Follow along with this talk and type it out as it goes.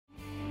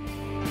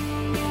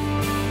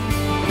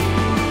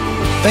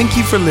Thank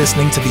you for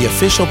listening to the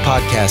official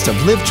podcast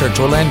of Live Church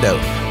Orlando,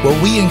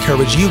 where we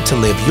encourage you to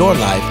live your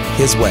life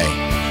His way.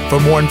 For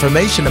more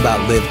information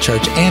about Live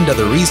Church and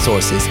other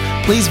resources,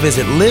 please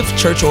visit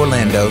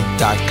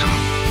livechurchorlando.com.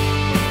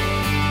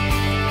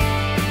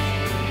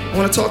 I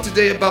want to talk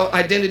today about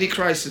identity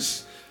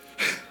crisis.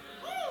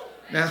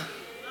 Now,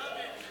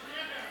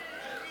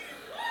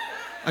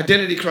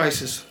 identity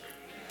crisis.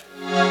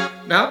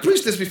 Now, I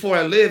preached this before.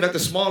 I live at the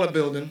smaller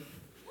building,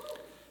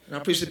 and I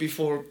preached it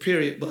before,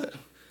 period, but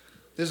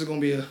this is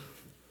going to be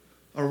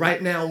a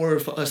right now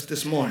word for us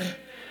this morning.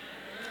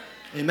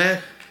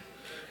 Amen.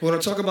 We're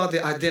going to talk about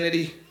the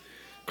identity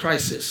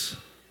crisis.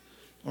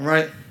 All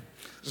right?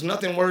 There's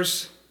nothing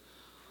worse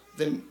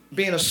than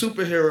being a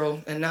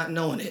superhero and not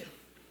knowing it.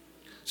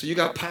 So you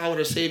got power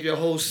to save your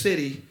whole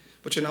city,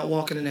 but you're not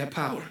walking in that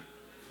power.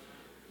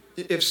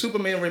 If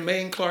Superman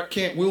remained Clark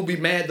Kent, we'll be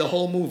mad the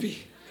whole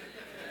movie.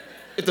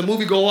 If the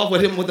movie go off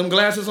with him with them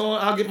glasses on,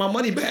 I'll get my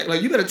money back.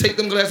 Like, you better take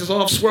them glasses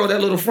off, swirl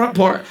that little front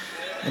part,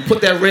 and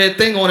put that red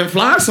thing on and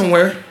fly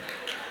somewhere.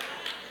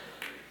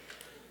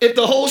 If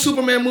the whole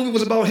Superman movie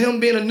was about him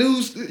being a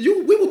news,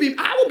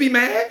 I would be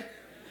mad.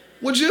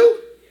 Would you?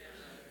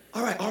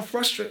 All right, our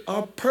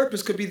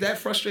purpose could be that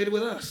frustrated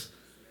with us.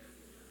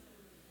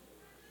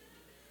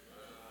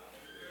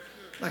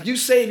 Like, you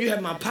saved, you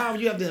have my power,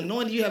 you have the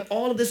anointing, you have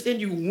all of this in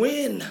you.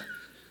 When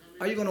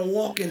are you going to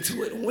walk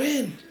into it?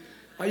 When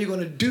are you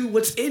going to do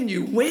what's in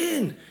you?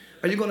 When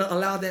are you going to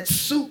allow that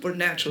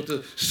supernatural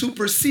to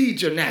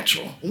supersede your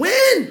natural?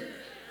 When?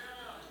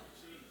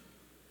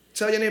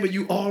 Tell your neighbor,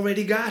 you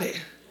already got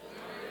it.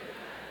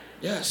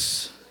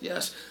 Yes,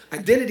 yes.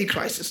 Identity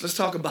crisis. Let's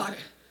talk about it.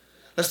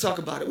 Let's talk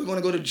about it. We're going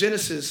to go to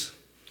Genesis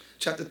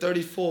chapter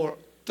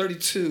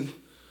 32,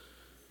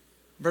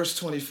 verse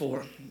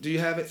 24. Do you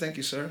have it? Thank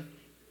you, sir.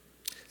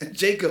 And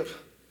Jacob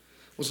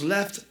was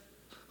left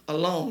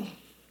alone.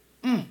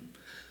 I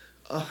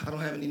don't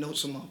have any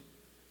notes on my.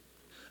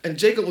 And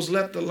Jacob was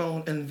left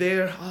alone, and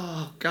there,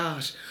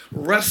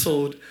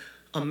 wrestled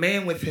a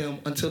man with him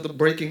until the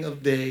breaking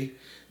of day.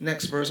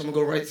 Next verse, I'm going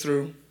to go right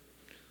through.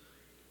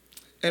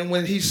 And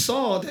when he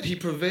saw that he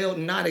prevailed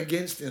not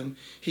against him,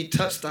 he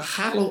touched the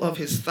hollow of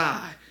his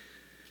thigh,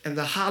 and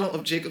the hollow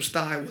of Jacob's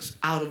thigh was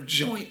out of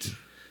joint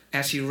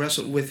as he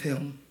wrestled with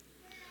him.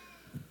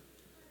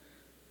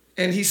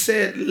 And he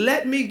said,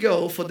 let me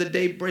go, for the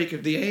day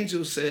breaketh. The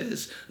angel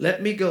says,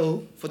 let me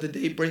go, for the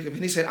day breaketh.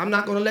 And he said, I'm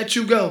not going to let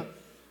you go.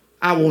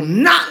 I will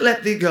not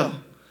let thee go,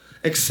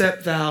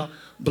 except thou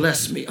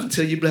bless me,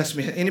 until you bless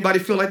me. Anybody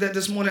feel like that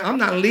this morning? I'm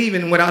not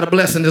leaving without a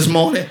blessing this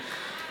morning.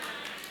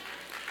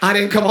 I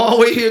didn't come all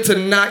the way here to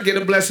not get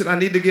a blessing. I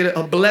need to get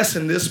a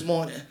blessing this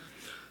morning.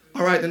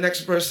 All right, the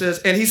next verse says,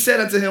 and he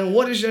said unto him,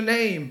 what is your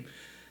name?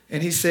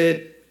 And he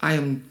said, I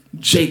am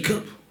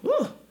Jacob.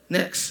 Ooh,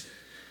 next.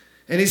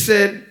 And he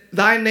said,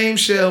 thy name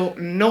shall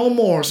no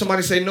more,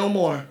 somebody say no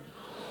more,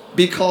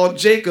 be called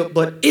Jacob,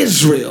 but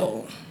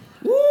Israel.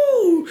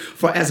 Woo!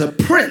 For as a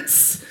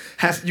prince,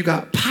 you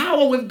got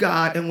power with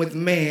God and with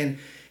man,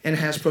 and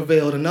has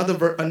prevailed.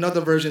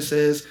 Another version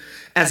says,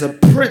 as a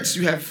prince,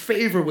 you have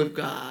favor with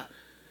God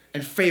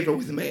and favor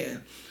with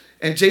man.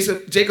 And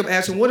Jacob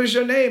asked him, what is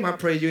your name, I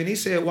pray you? And he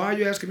said, why are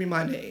you asking me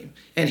my name?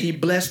 And he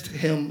blessed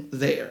him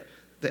there.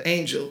 The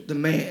angel, the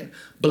man,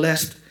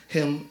 blessed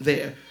him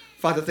there.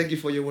 Father, thank you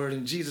for your word.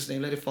 In Jesus'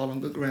 name, let it fall on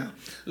good ground.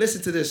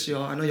 Listen to this,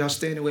 y'all. I know y'all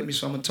standing with me,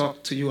 so I'm going to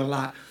talk to you a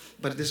lot.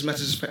 But this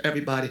message is for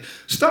everybody.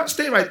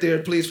 Stay right there,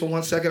 please, for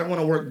 1 second. I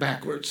want to work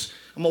backwards.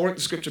 I'm going to work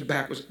the scripture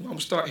backwards. I'm going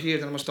to start here,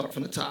 then I'm going to start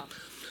from the top.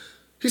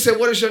 He said,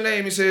 what is your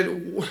name? He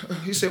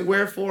said,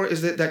 wherefore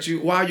is it that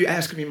why are you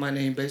asking me my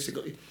name,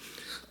 basically?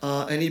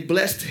 And he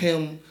blessed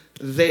him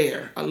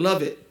there. I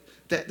love it.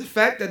 That the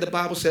fact that the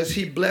Bible says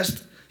he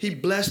blessed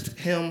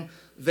him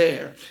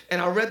there.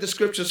 And I read the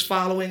scriptures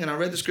following, and I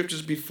read the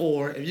scriptures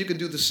before, and you can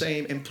do the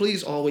same, and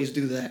please always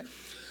do that.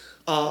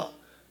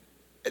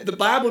 The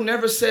Bible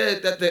never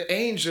said that the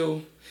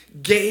angel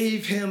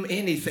gave him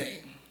anything.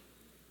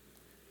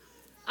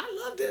 I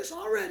love this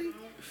already.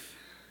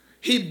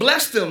 He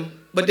blessed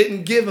him, but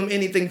didn't give him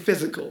anything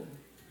physical.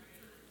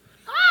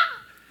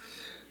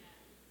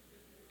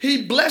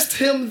 He blessed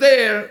him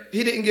there.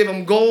 He didn't give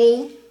him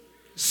gold,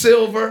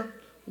 silver,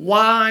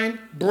 wine,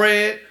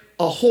 bread,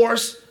 a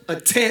horse, a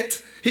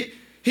tent.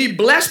 He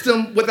blessed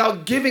him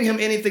without giving him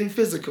anything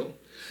physical.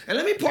 And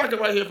let me park it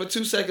right here for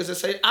 2 seconds and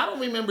say, I don't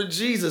remember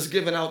Jesus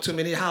giving out too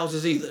many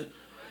houses either.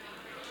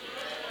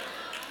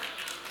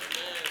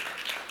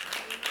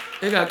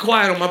 It got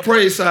quiet on my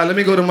praise side. Let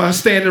me go to my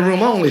standing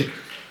room only.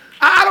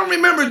 I don't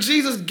remember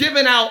Jesus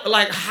giving out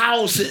like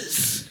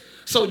houses.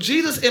 So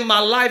Jesus in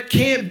my life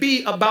can't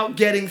be about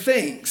getting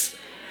things.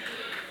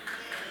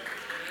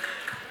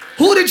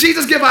 Who did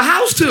Jesus give a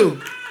house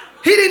to?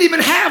 He didn't even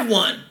have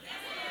one.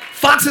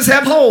 Foxes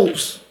have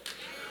holes.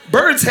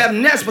 Birds have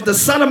nests, but the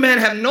Son of Man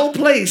have no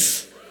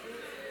place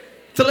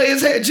to lay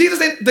his head.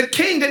 The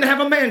king didn't have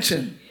a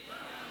mansion.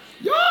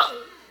 Y'all.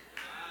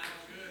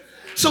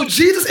 So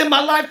Jesus in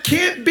my life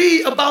can't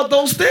be about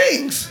those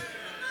things.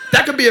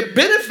 That could be a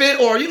benefit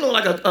or,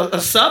 like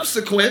a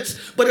subsequence,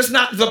 but it's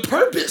not the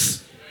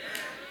purpose.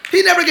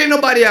 He never gave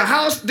nobody a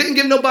house, didn't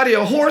give nobody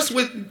a horse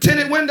with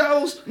tinted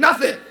windows,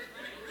 nothing.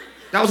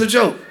 That was a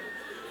joke.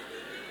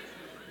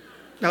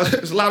 Now,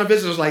 there's a lot of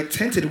visitors like,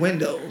 tinted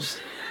windows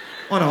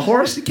on a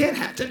horse? You can't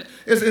have tinted.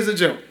 It's a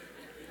joke.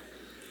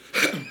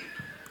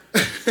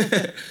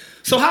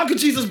 So how could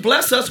Jesus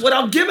bless us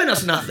without giving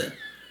us nothing?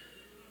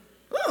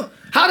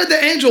 How did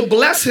the angel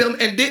bless him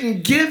and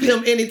didn't give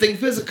him anything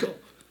physical?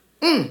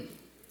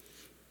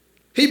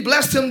 He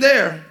blessed him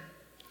there.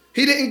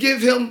 He didn't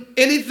give him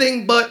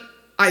anything but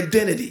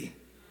identity.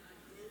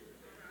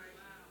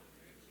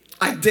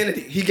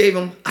 Identity. He gave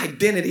him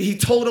identity. He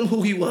told him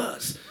who he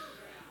was.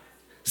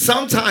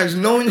 Sometimes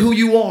knowing who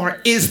you are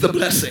is the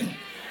blessing.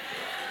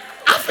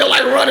 I feel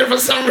like running for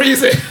some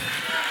reason.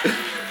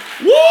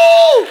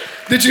 Woo!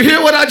 Did you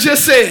hear what I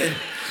just said?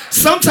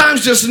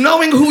 Sometimes just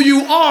knowing who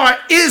you are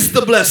is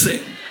the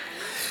blessing.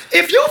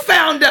 If you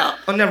found out,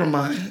 oh, never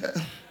mind.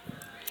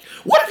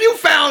 What if you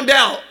found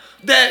out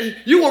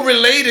that you were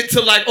related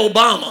to like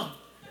Obama?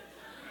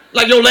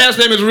 Like your last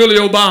name is really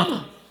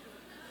Obama.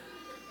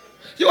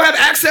 You'll have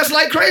access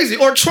like crazy,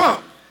 or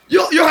Trump.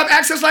 You'll have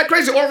access like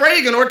crazy, or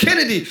Reagan, or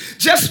Kennedy.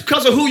 Just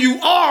because of who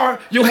you are,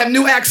 you'll have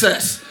new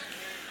access.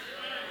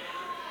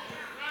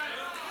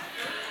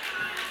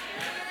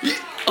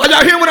 Are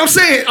y'all hearing what I'm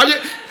saying?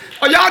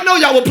 Y'all know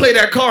y'all will play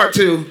that card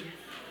too.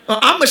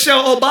 I'm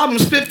Michelle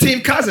Obama's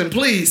 15th cousin,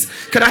 please.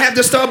 Could I have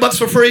the Starbucks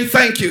for free?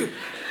 Thank you.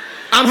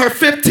 I'm her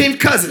 15th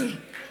cousin.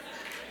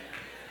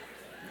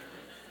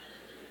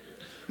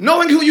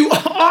 Knowing who you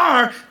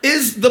are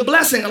is the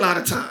blessing a lot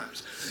of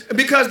times.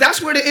 Because that's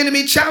where the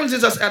enemy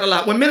challenges us at a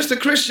lot. When Minister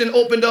Christian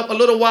opened up a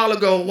little while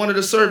ago, one of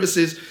the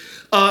services,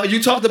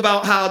 you talked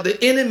about how the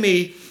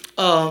enemy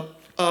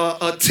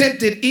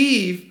tempted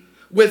Eve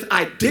with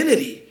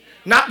identity,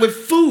 not with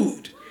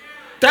food.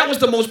 That was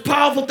the most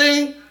powerful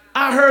thing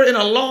I heard in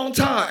a long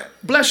time.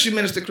 Bless you,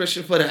 Minister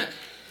Christian, for that.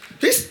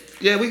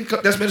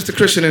 That's Minister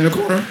Christian in the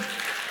corner.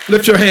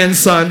 Lift your hands,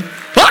 son.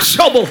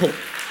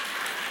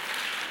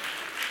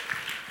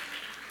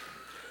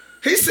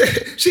 He said,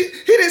 he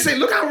didn't say,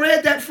 look how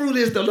red that fruit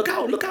is, though. Look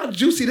how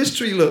juicy this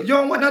tree look. You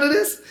don't want none of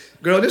this?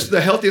 Girl, this is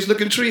the healthiest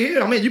looking tree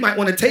here. I mean, you might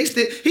want to taste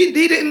it. He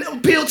didn't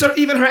appeal to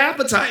even her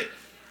appetite.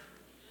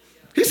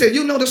 He said,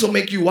 you know this will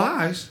make you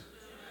wise.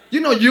 You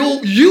know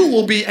you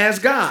will be as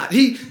God.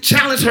 He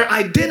challenged her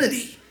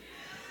identity.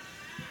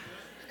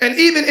 And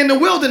even in the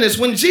wilderness,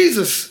 when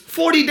Jesus,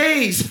 40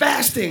 days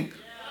fasting,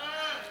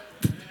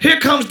 here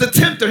comes the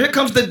tempter, here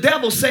comes the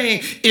devil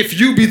saying, if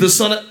you be the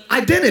son of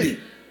identity.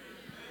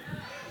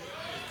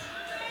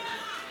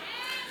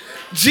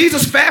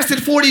 Jesus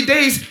fasted 40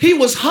 days. He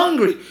was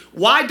hungry.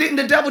 Why didn't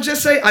the devil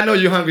just say, I know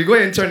you're hungry. Go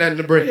ahead and turn that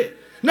into bread.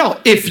 No,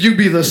 if you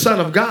be the son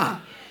of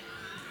God.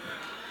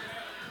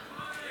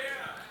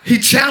 He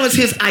challenged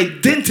his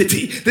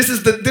identity.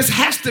 This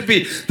has to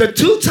be the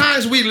two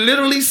times we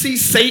literally see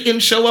Satan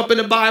show up in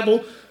the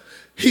Bible.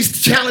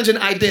 He's challenging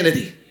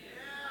identity.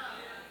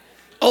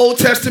 Old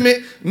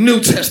Testament, New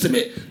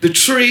Testament, the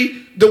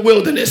tree, the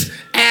wilderness,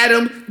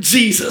 Adam,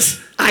 Jesus,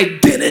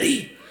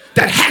 identity.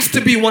 That has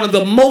to be one of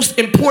the most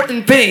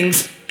important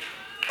things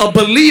a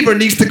believer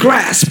needs to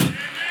grasp.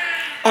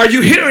 Are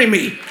you hearing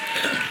me?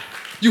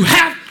 You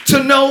have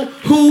to know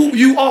who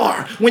you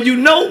are. When you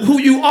know who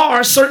you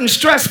are, certain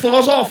stress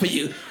falls off of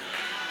you.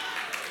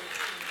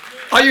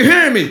 Are you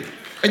hearing me?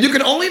 And you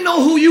can only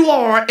know who you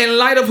are in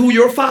light of who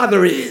your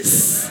Father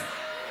is.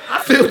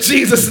 I feel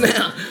Jesus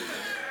now.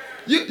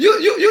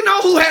 You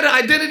know who had an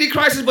identity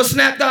crisis but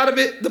snapped out of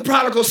it? The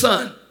prodigal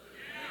son.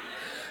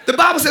 The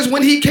Bible says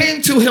when he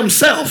came to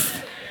himself.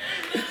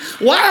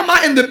 Why am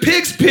I in the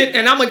pig's pit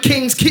and I'm a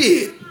king's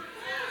kid?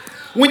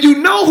 When you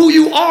know who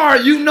you are,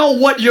 you know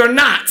what you're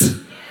not.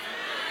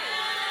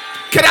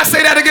 Can I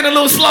say that again a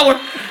little slower?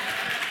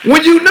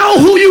 When you know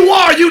who you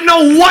are, you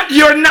know what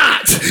you're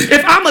not.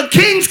 If I'm a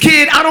king's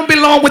kid, I don't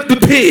belong with the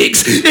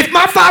pigs. If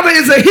my father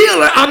is a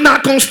healer, I'm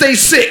not going to stay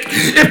sick.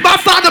 If my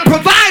father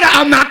provider,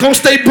 I'm not going to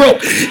stay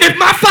broke. If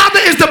my father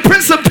is the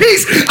Prince of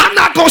Peace, I'm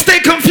not going to stay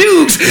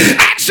confused.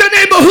 Ask your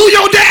neighbor who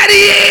your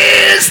daddy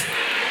is.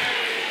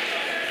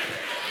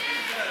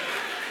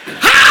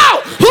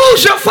 How?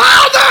 Who's your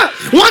father?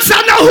 Once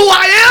I know who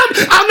I am,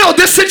 I know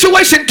this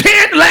situation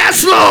can't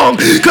last long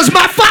because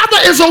my father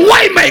is a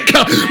way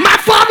maker. My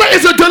father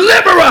is a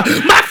deliverer.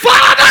 My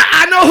father,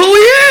 I know who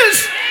he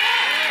is.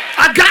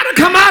 I got to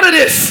come out of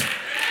this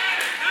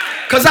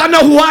because I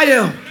know who I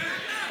am.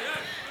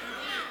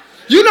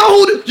 You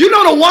know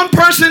the one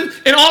person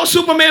in all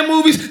Superman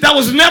movies that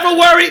was never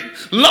worried?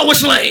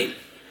 Lois Lane.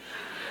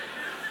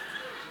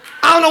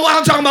 I don't know why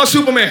I'm talking about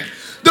Superman.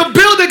 The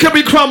building could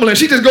be crumbling.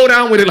 She just go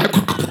down with it like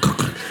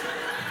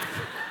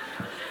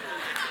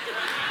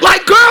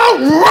girl,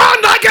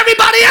 run like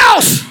everybody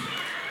else.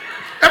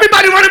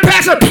 Everybody running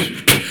past her.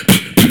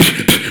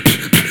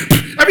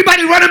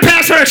 Everybody running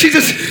past her and she's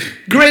just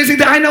grazing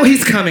there. I know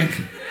he's coming.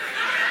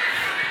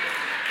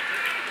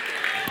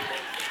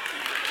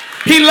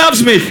 He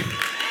loves me.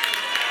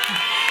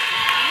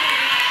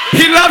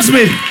 He loves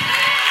me.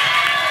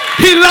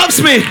 He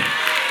loves me.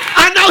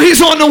 I know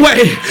he's on the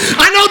way.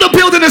 I know the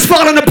building is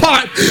falling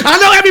apart. I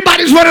know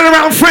everybody's running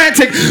around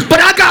frantic,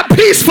 but I got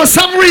peace for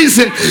some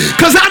reason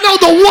because I know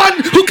the one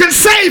who can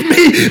save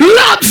me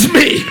loves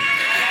me.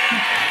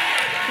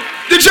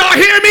 Did y'all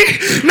hear me?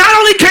 Not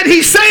only can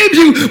he save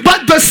you,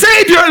 but the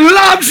Savior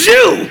loves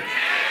you.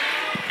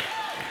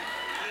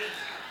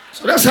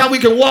 So that's how we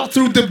can walk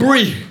through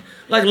debris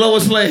like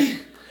Lois Lane.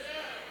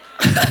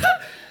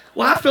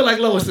 Well, I feel like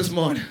Lois this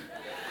morning.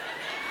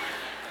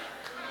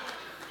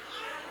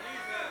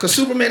 Because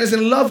Superman is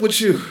in love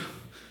with you.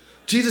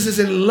 Jesus is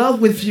in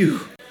love with you.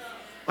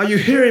 Are you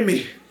hearing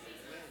me?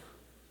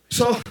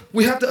 So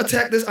we have to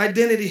attack this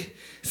identity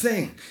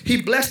thing.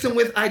 He blessed him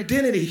with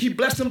identity. He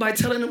blessed him by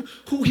telling him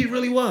who he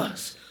really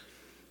was.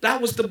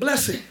 That was the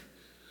blessing.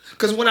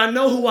 Because when I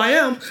know who I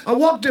am, I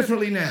walk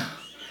differently now.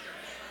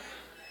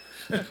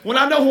 When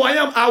I know who I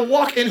am, I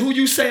walk in who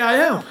you say I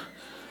am.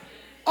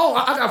 Oh,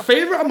 I got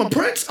favor? I'm a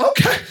prince?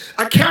 Okay.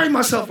 I carry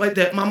myself like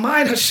that. My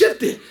mind has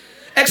shifted.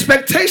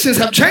 Expectations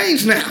have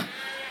changed now.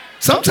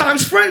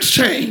 Sometimes friends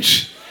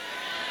change.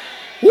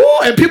 Woo,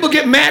 and people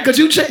get mad because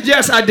you changed.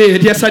 Yes, I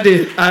did. Yes, I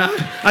did.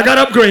 I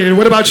got upgraded.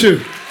 What about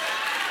you?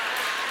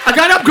 I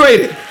got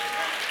upgraded.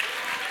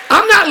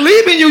 I'm not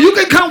leaving you. You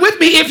can come with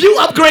me if you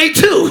upgrade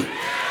too.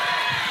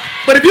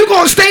 But if you're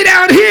going to stay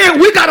down here,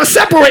 we got to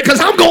separate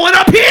because I'm going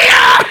up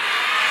here.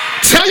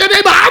 Tell your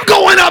neighbor, I'm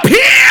going up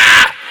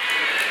here.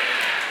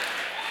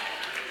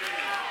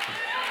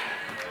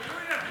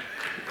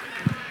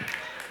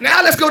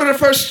 Now let's go to the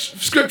first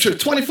scripture,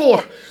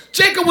 24.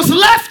 Jacob was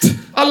left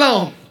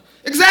alone.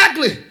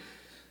 Exactly.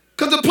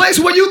 Because the place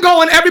where you're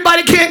going,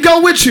 everybody can't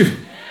go with you.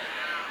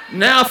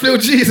 Now I feel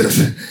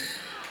Jesus.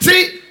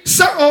 See,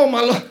 sir, oh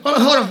my Lord.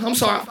 Hold on. I'm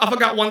sorry. I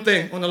forgot one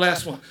thing on the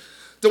last one.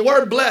 The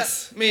word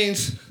bless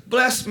means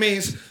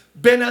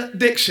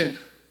benediction.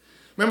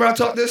 Remember I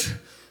taught this?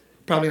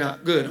 Probably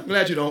not. Good. I'm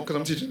glad you don't because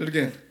I'm teaching it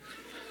again.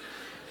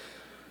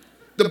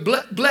 The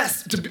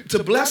bless,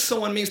 to bless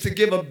someone means to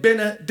give a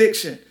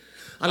benediction.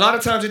 A lot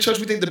of times in church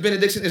we think the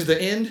benediction is the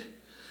end.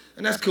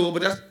 And that's cool,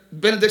 but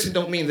benediction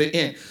don't mean the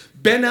end.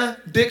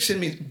 Benediction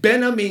means,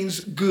 bena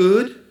means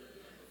good.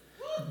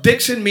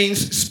 Diction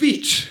means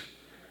speech.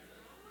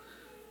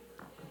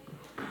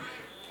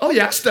 Oh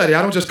yeah, I study.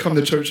 I don't just come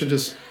to church and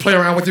just play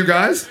around with you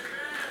guys.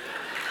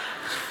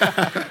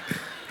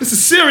 This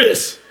is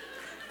serious.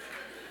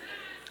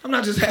 I'm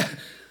not just,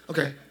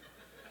 okay.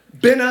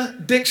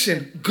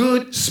 Benediction,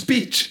 good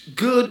speech,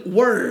 good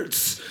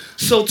words.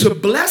 So to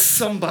bless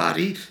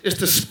somebody is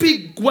to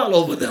speak well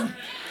over them.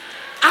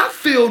 I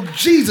feel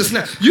Jesus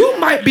now. You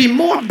might be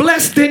more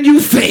blessed than you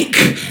think.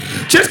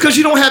 Just because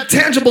you don't have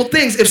tangible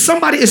things. If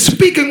somebody is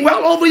speaking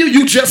well over you,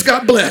 you just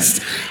got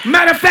blessed.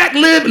 Matter of fact,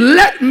 Liv,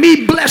 let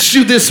me bless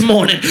you this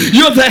morning.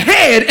 You're the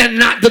head and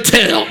not the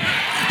tail.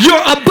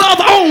 You're above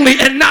only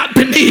and not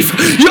beneath.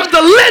 You're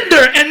the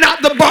lender and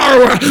not the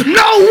borrower.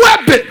 No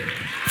weapon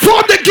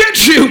formed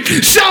against you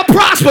shall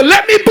prosper.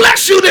 Let me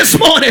bless you this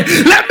morning.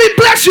 Let me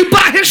bless you.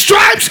 By his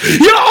stripes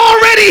you're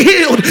already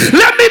healed.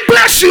 Let me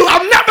bless you.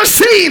 I've never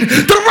seen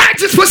the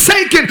righteous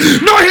forsaken,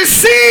 nor his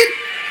seed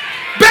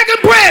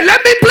begging bread.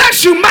 Let me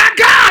bless you. My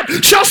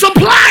God shall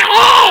supply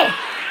all.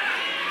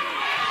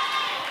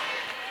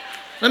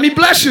 Let me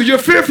bless you. You're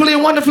fearfully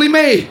and wonderfully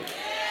made.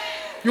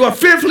 You are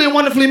fearfully and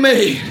wonderfully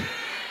made.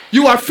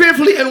 You are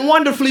fearfully and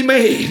wonderfully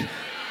made.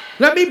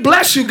 Let me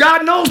bless you.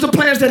 God knows the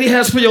plans that he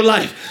has for your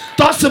life.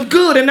 Thoughts of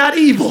good and not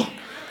evil.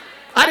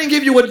 I didn't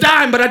give you a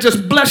dime, but I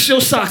just blessed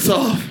your socks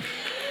off.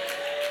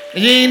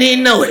 And you ain't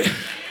even know it.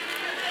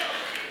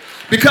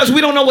 Because we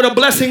don't know what a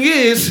blessing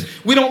is,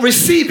 we don't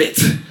receive it.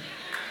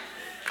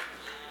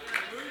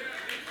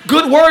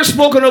 Good words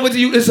spoken over to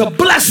you is a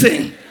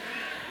blessing.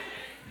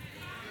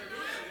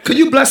 Could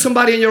you bless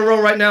somebody in your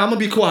row right now? I'm going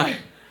to be quiet.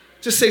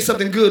 Just say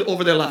something good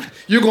over their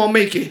life. You're going to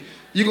make it.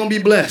 You're going to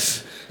be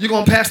blessed. You're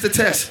going to pass the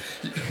test.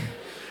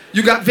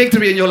 You got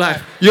victory in your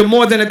life. You're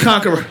more than a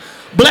conqueror.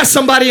 Bless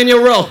somebody in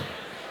your row.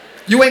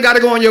 You ain't got to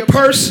go on your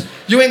purse.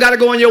 You ain't got to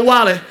go on your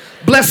wallet.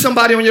 Bless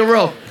somebody on your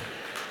row.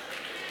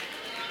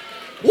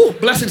 Ooh,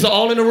 blessings are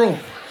all in the room.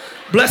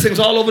 Blessings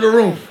all over the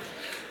room.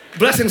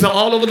 Blessings are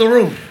all over the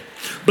room.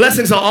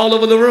 Blessings are all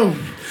over the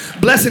room.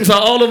 Blessings are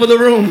all over the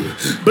room.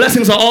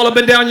 Blessings are all up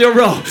and down your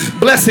row.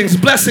 Blessings,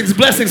 blessings,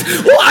 blessings.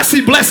 Oh, I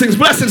see blessings,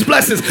 blessings,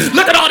 blessings.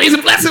 Look at all these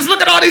blessings.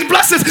 Look at all these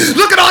blessings.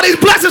 Look at all these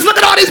blessings. Look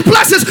at all these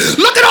blessings.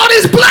 Look at all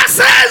these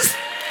blessings.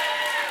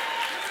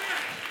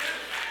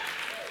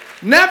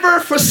 Never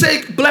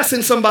forsake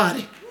blessing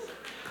somebody.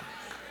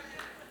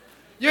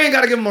 You ain't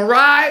got to give them a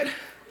ride.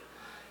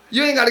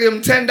 You ain't got to give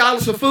them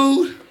 $10 for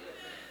food.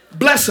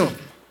 Bless them.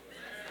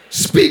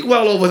 Speak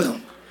well over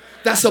them.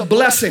 That's a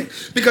blessing.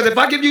 Because if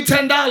I give you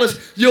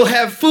 $10, you'll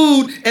have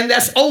food and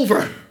that's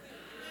over.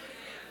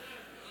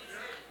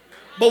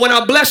 But when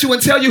I bless you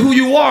and tell you who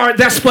you are,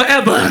 that's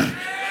forever.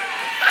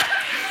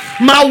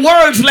 My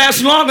words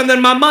last longer than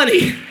my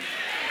money.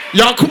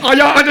 Are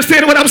y'all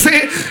understanding what I'm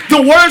saying?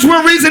 The words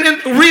we're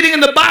reading in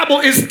the Bible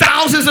is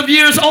thousands of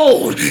years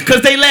old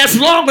because they last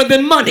longer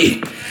than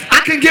money. I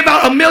can give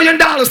out $1 million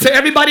to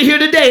everybody here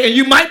today, and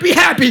you might be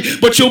happy,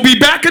 but you'll be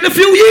back in a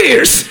few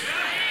years.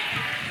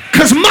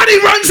 Because money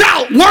runs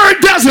out, word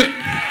doesn't.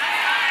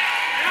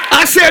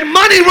 I said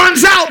money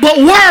runs out, but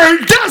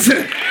word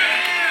doesn't.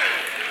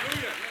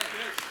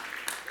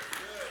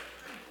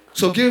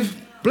 So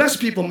bless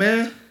people,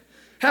 man.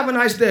 Have a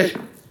nice day.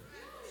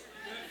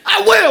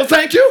 I will,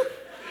 thank you.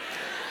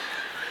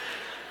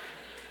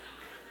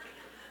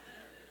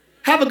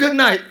 Have a good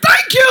night.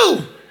 Thank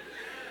you.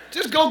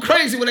 Just go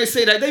crazy when they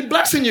say that. They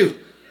blessing you.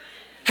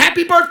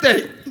 Happy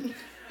birthday.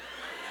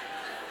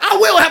 I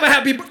will have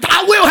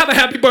a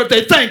happy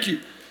birthday. Thank you.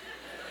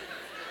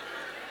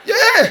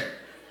 Yeah.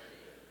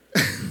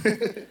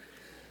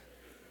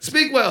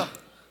 Speak well.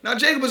 Now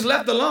Jacob was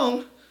left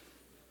alone.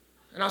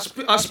 And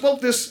I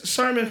spoke this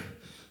sermon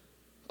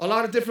a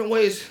lot of different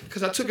ways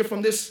because I took it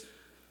from this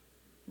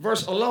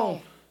verse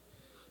alone.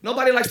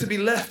 Nobody likes to be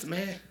left,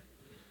 man.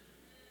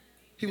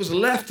 He was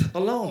left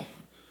alone.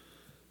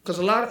 Because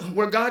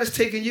where God is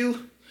taking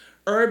you,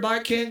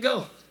 everybody can't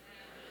go.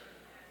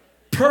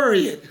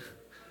 Period.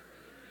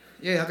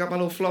 Yeah, I got my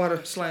little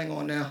Florida slang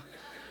on now.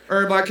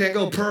 Everybody can't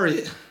go,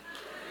 period.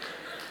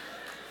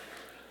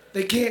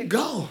 They can't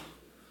go.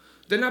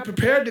 They're not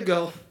prepared to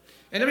go.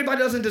 And everybody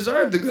doesn't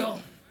deserve to go.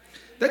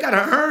 They got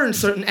to earn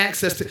certain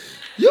access to.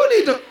 You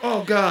need to,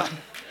 oh God.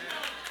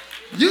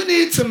 You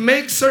need to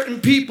make certain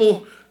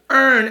people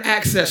earn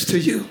access to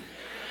you.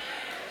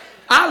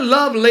 I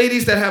love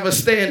ladies that have a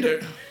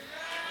standard.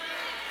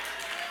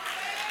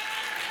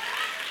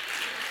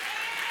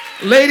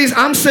 Ladies,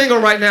 I'm single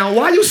right now.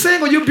 Why are you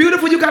single? You're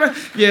beautiful. You gotta.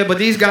 Yeah, but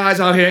these guys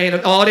out here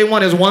ain't. All they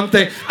want is one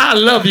thing. I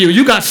love you.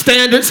 You got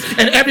standards,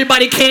 and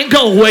everybody can't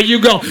go where you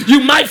go.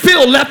 You might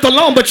feel left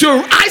alone, but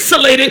you're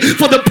isolated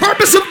for the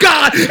purpose of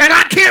God, and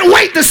I can't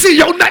wait to see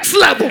your next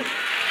level.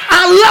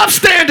 I love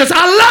standards.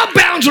 I love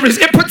boundaries.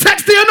 It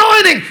protects the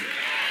anointing.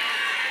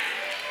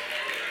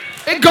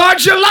 It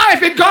guards your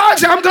life. It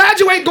guards you. I'm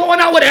glad you ain't going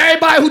out with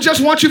everybody who just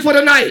wants you for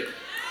the night.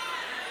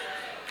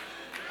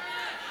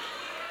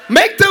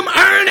 Make them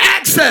earn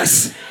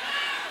access.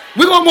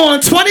 We're going to go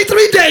on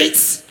 23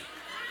 dates.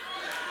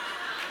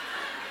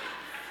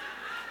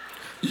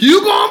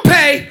 You going to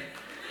pay.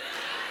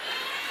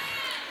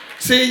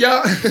 See,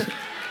 y'all.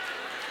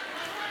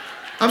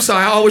 I'm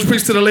sorry, I always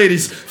preach to the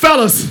ladies.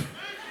 Fellas,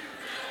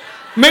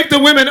 make the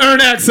women earn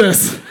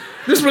access.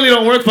 This really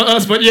don't work for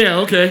us, but yeah,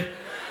 okay.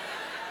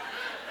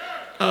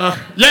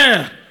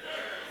 Yeah.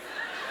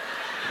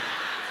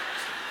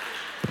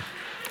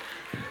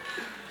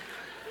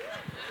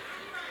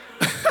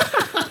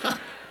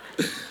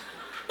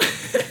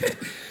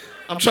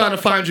 I'm trying to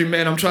find you,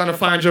 man. I'm trying to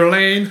find your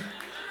lane.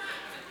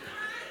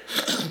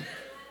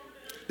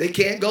 They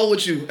can't go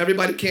with you.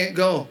 Everybody can't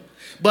go.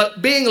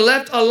 But being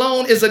left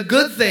alone is a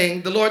good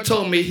thing, the Lord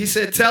told me. He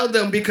said, tell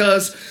them,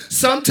 because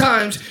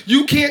sometimes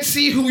you can't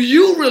see who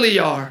you really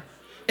are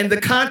in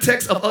the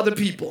context of other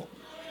people.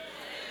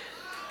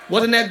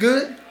 Wasn't that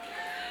good?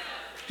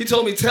 He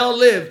told me, tell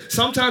Liv,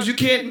 sometimes you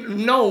can't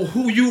know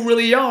who you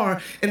really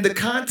are in the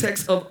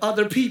context of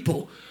other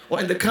people or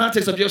in the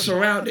context of your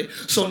surrounding.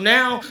 So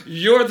now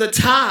you're the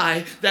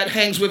tie that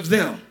hangs with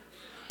them.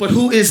 But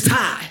who is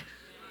Ty?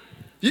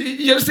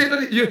 You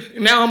understand?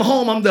 Now I'm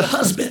home, I'm the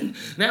husband.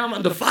 Now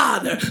I'm the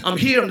father. I'm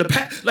here, I'm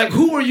the like,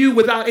 who are you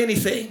without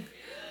anything?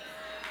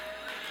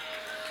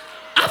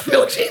 I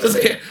feel Jesus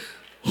here.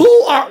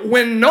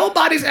 When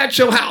nobody's at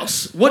your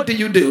house, what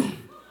do?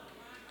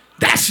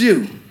 That's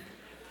you.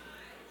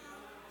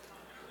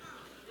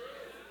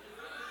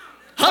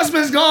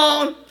 Husband's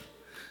gone.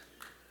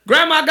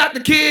 Grandma got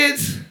the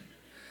kids.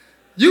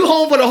 You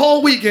home for the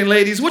whole weekend,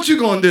 ladies. What you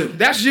gonna do?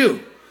 That's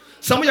you.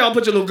 Some of y'all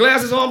put your little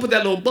glasses on, put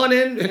that little bun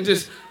in, and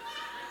just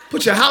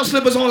put your house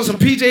slippers on and some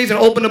PJs and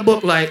open a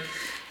book and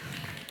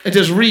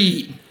just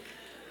read.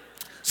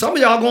 Some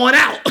of y'all going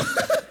out.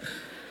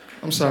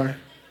 I'm sorry.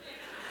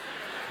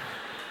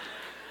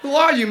 Who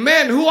are you,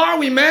 men? Who are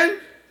we, men?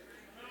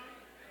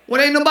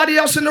 When ain't nobody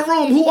else in the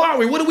room, who are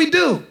we? What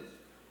do?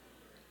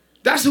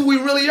 That's who we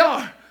really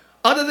are.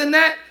 Other than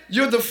that,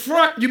 you're the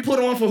front you put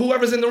on for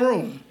whoever's in the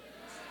room.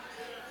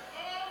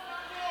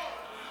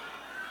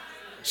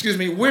 Excuse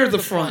me, we're the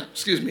front.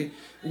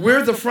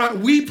 We're the front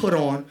we put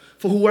on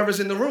for whoever's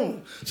in the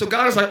room. So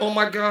God is like, oh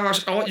my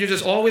gosh, you're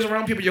just always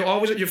around people. You're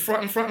always at your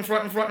front.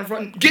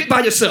 Get by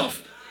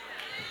yourself.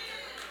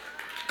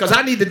 Because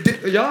I need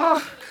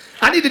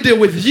to deal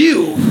with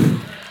you.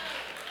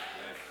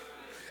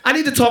 I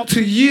need to talk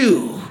to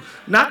you,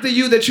 not the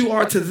you that you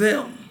are to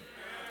them.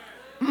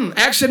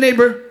 Ask your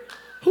neighbor,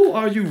 who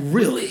are you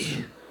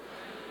really?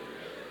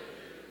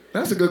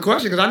 That's a good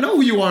question, because I know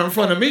who you are in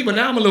front of me, but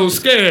now I'm a little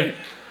scared.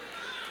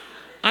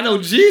 I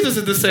know Jesus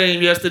is the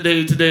same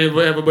yesterday, today, and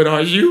forever, but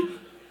are you?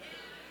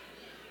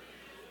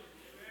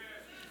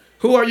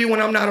 Who are you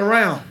when I'm not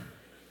around?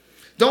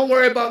 Don't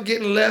worry about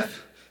getting left.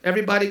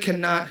 Everybody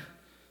cannot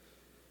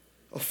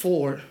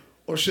afford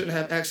or shouldn't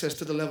have access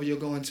to the level you're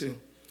going to.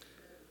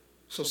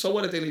 So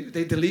what did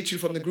they delete you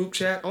from the group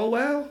chat? Oh,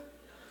 well,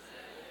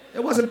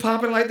 it wasn't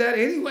popping like that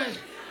anyway.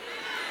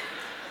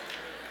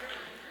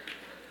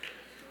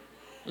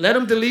 Let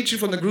them delete you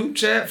from the group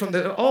chat,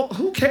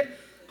 who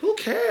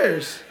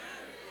cares?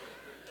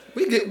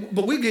 We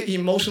get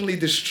emotionally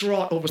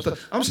distraught over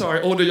stuff. I'm sorry,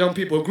 older young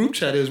people, a group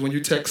chat is when you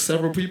text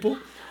several people.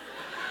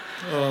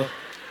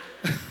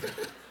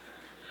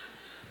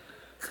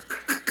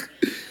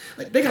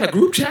 Like, they got a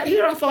group chat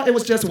here? I thought it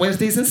was just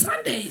Wednesdays and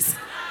Sundays.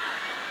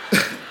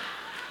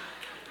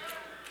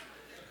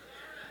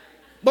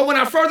 But when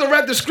I further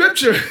read the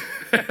scripture,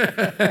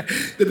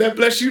 did that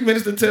bless you,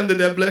 Minister Tim? Did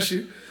that bless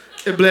you?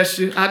 It blessed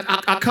you.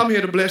 I come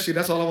here to bless you.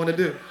 That's all I want to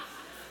do.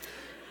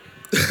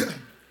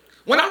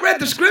 When I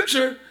read the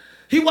scripture,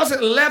 he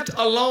wasn't left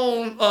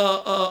alone.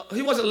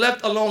 He wasn't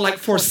left alone like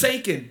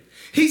forsaken.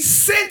 He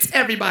sent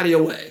everybody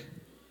away.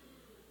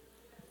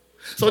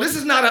 So this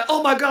is not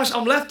oh my gosh,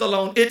 I'm left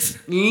alone. It's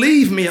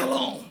leave me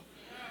alone.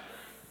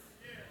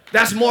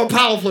 That's more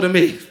powerful to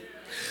me.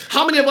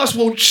 How many of us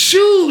will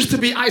choose to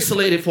be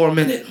isolated for a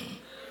minute?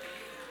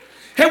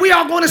 Hey, we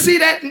all going to see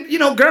that,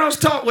 Girls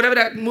Talk, whatever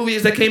that movie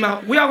is that came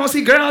out. We all going to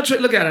see Girl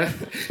Trip. Look at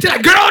her. She's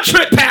like, Girl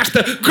Trip,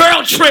 Pastor.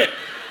 Girl Trip.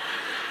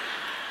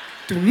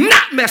 Do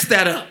not mess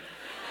that up.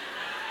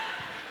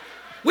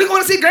 We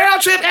going to see Girl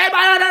Trip.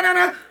 Everybody,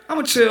 no. I'm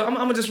going to chill. I'm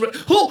going to just...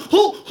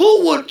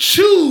 Who would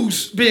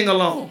choose being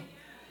alone?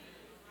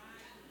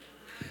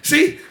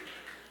 See,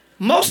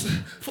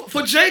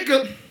 for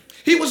Jacob...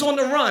 He was on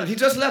the run. He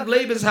just left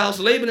Laban's house.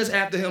 Laban is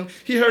after him.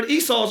 He heard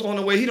Esau's on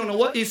the way. He don't know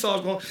what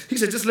Esau's going. He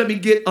said, just let me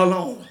get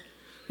alone.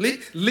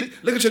 Look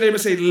at your neighbor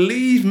and say,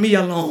 leave me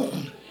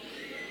alone.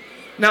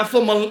 Now,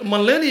 for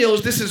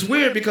millennials, this is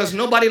weird because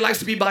nobody likes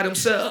to be by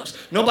themselves.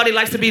 Nobody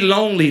likes to be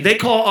lonely. They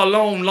call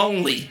alone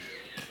lonely.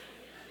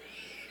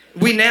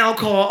 We now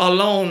call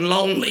alone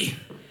lonely.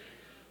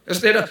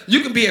 Instead of,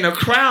 you can be in a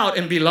crowd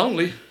and be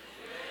lonely.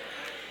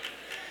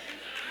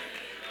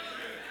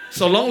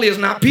 So lonely is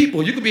not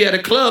people. You could be at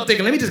a club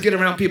thinking, let me just get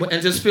around people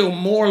and just feel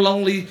more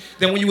lonely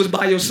than when you was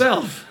by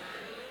yourself.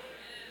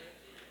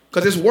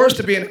 Because it's worse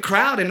to be in a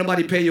crowd and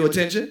nobody pay you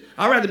attention.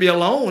 I'd rather be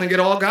alone and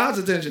get all God's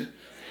attention.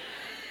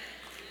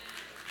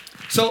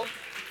 So,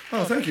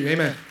 thank you,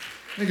 amen.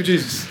 Thank you,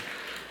 Jesus.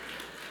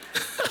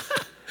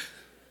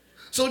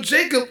 So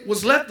Jacob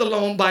was left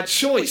alone by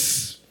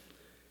choice.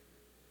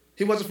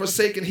 He wasn't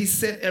forsaken. He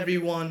sent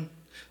everyone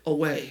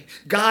away.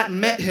 God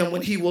met him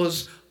when he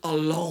was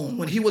alone.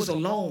 When he was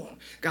alone,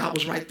 God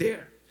was right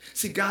there.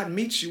 See, God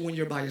meets you when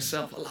you're by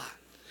yourself a lot.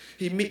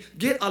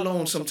 Get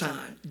alone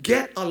sometime.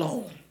 Get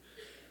alone.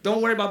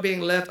 Don't worry about being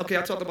left. Okay,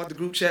 I talked about the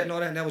group chat and all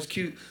that, and that was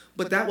cute.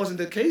 But that wasn't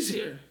the case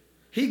here.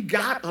 He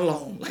got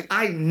alone. Like,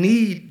 I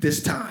need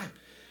this time.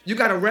 You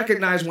got to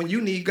recognize when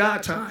you need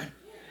God time.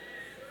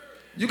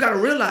 You got to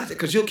realize it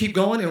because you'll keep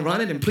going and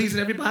running and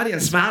pleasing everybody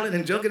and smiling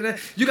and joking.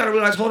 You got to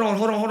realize, hold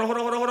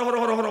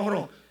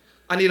on.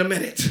 I need a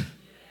minute.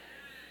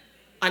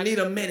 I need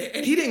a minute.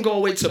 And he didn't go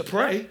away to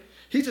pray.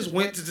 He just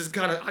went to just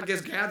kind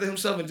of, gather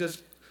himself and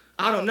just,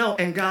 I don't know.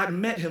 And God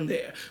met him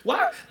there.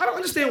 Why? I don't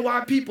understand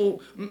why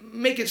people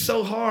make it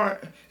so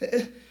hard.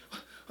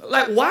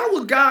 Like, why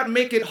would God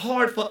make it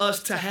hard for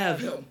us to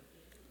have him?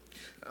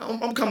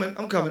 I'm coming.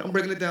 I'm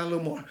breaking it down a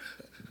little more.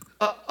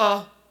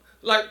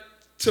 Like,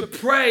 to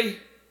pray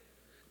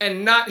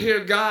and not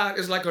hear God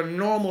is like a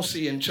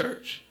normalcy in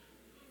church.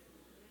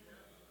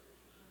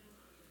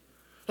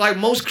 Like,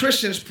 most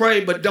Christians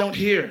pray but don't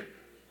hear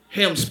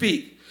him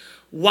speak.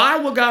 Why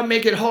would God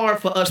make it hard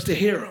for us to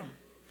hear him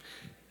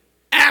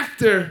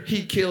after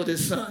he killed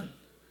his son?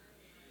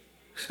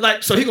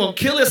 Like, so he gonna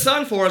kill his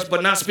son for us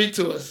but not speak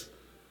to us?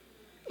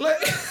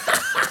 Like,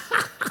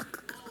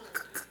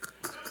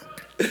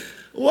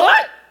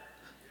 what?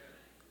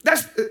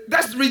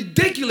 That's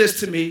ridiculous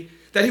to me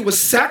that he would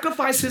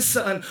sacrifice his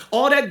son,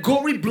 all that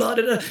gory blood,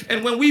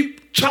 and when we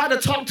try to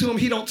talk to him,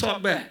 he don't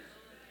talk back.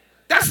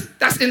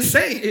 That's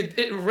insane.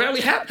 It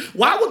rarely happens.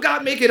 Why would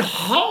God make it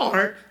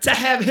hard to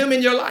have him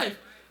in your life?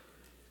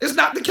 It's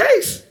not the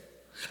case.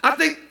 I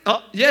think,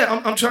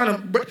 I'm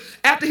trying to,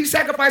 after he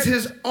sacrificed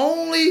his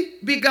only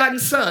begotten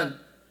son,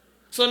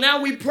 so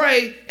now we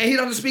pray and he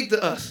doesn't speak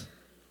to us.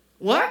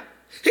 What?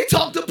 He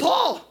talked to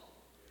Paul,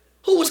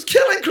 who was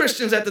killing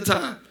Christians at the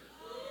time.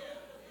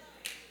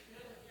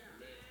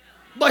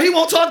 But he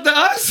won't talk to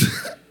us,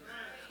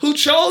 who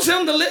chose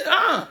him to live.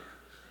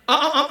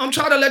 I'm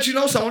trying to let you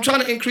know something. I'm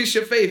trying to increase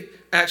your faith,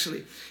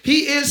 actually.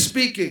 He is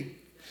speaking.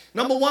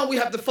 Number one, we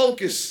have to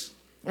focus,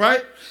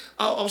 right?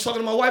 I was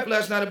talking to my wife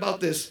last night about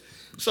this.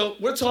 So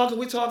we're talking.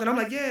 I'm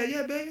like,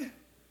 yeah, baby.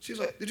 She's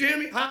like, did you hear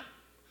me? Huh?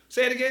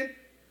 Say it again.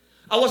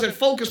 I wasn't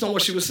focused on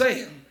what she was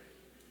saying.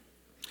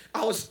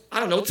 I was,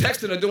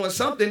 texting or doing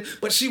something,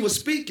 but she was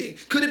speaking.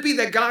 Could it be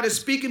that God is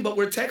speaking, but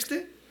we're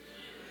texting?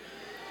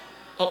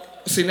 Oh,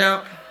 see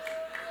now,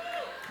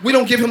 we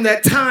don't give him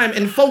that time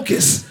and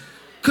focus.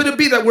 Could it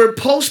be that we're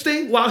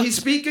posting while he's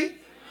speaking?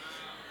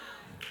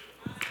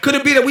 Could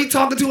it be that we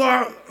talking to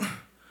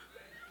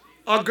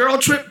our girl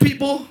trip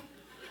people?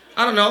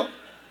 I don't know.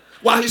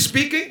 While he's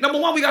speaking? Number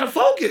one, we got to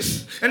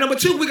focus. And number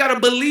two, we got to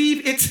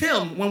believe it's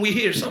him when we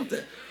hear something.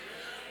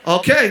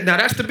 Okay, now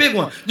that's the big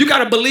one. You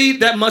got to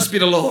believe that must be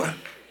the Lord.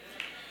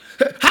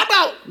 How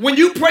about when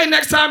you pray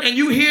next time and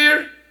you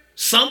hear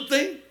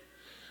something.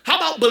 How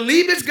about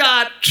believe it's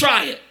God,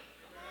 try it.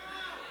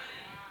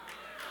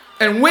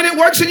 And when it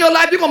works in your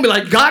life, you're going to be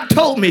like, God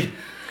told me.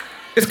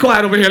 It's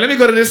quiet over here. Let me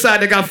go to this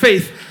side that got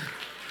faith.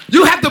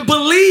 You have to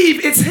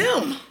believe it's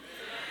him.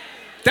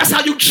 That's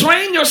how you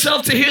train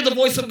yourself to hear the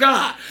voice of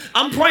God.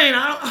 I'm praying.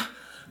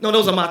 No,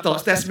 those are my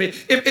thoughts. That's me.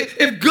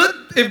 If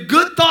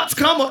good thoughts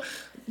come,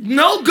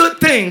 no good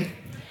thing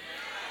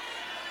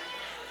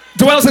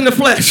dwells in the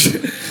flesh.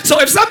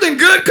 So if something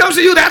good comes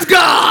to you, that's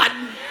God.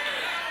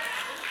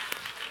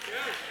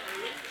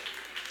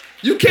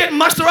 You can't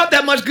muster up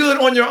that much good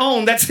on your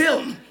own. That's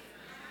him.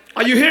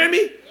 Are you hearing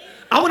me?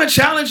 I want to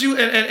challenge you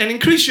and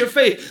increase your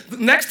faith.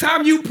 Next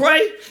time you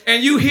pray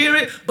and you hear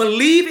it,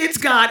 believe it's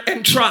God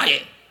and try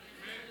it.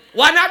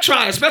 Why not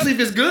try it? Especially if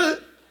it's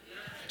good.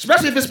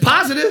 Especially if it's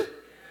positive.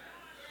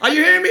 Are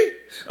you hearing me?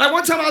 Like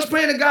one time I was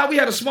praying to God, we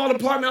had a small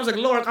apartment. I was like,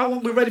 Lord,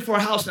 we're ready for a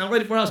house now. I'm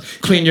ready for a house.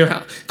 Clean your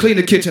house. Clean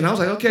the kitchen. I was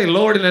like, okay,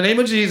 Lord, in the name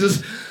of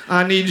Jesus,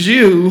 I need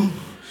you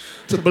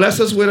to bless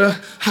us with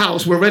a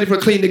house. We're ready for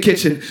clean the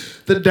kitchen.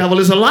 The devil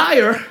is a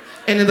liar.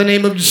 And in the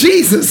name of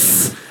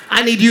Jesus,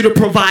 I need you to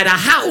provide a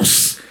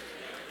house.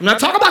 I'm not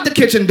talking about the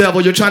kitchen,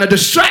 devil. You're trying to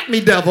distract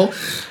me, devil.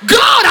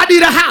 God, I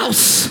need a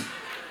house.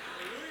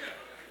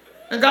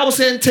 And God was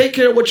saying, take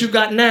care of what you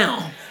got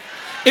now.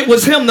 It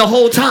was him the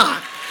whole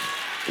time.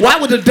 Why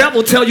would the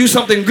devil tell you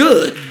something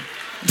good?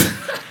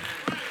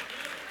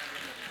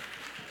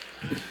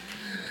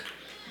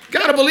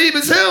 Gotta believe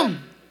it's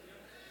him.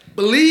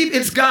 Believe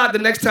it's God the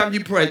next time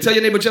you pray. Tell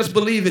your neighbor, just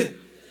believe it.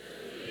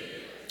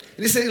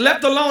 And he said,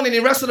 left alone, and he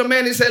rested the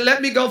man. He said,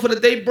 let me go, for the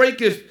day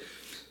breaketh.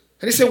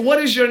 And he said, what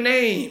is your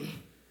name?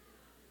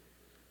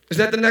 Is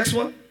that the next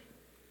one?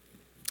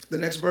 The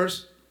next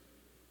verse?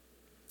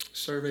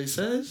 Survey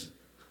says.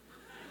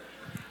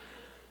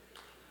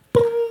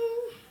 Boom.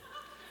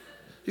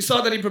 He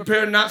saw that he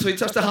prepared not, so he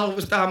touched the hollow of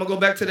his thigh. I'm going to go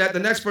back to that. The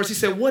next verse, he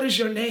said, what is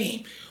your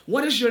name?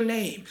 What is your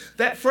name?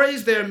 That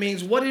phrase there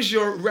means, what is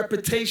your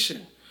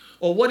reputation?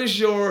 Or what is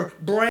your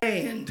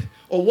brand?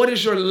 Or what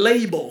is your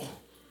label?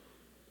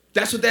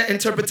 That's what that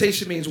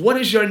interpretation means.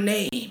 What is your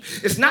name?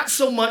 It's not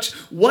so much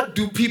what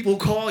do people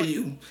call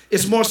you.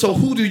 It's more so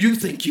who do you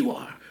think you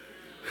are?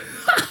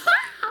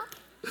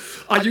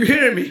 Are you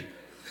hearing me?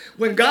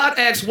 When God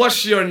asks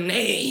what's your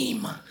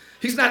name,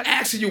 he's not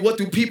asking you what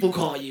do people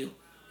call you.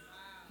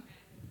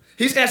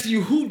 He's asking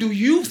you who do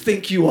you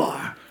think you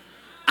are?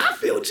 I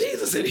feel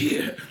Jesus in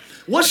here.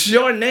 What's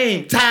your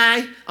name?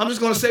 Ty. I'm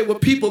just going to say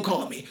what people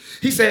call me.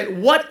 He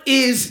said, what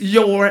is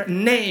your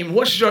name?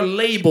 What's your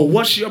label?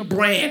 What's your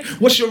brand?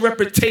 What's your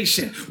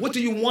reputation? What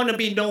do you want to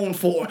be known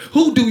for?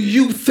 Who do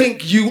you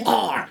think you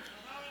are?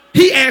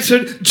 He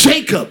answered,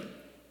 Jacob.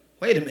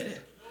 Wait a minute.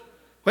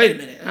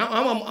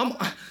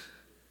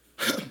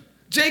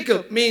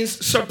 Jacob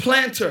means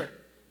supplanter.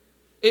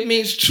 It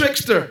means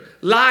trickster,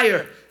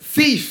 liar,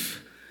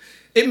 thief.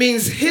 It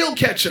means heel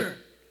catcher.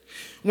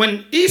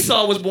 When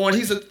Esau was born,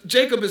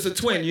 Jacob is a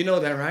twin. You know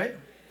that, right?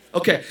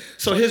 Okay,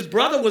 so his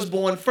brother was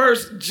born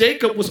first.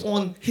 Jacob was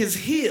on his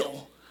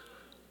heel.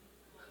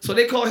 So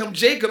they call him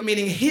Jacob,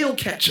 meaning heel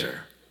catcher.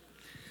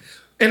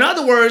 In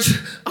other words,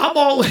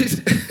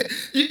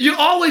 you're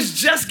always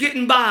just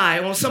getting by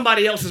on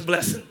somebody else's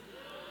blessing.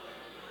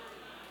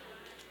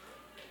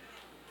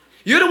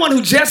 You're the one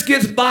who just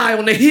gets by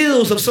on the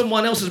heels of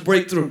someone else's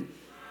breakthrough.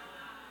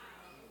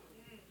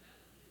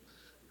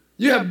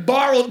 You have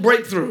borrowed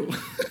breakthrough.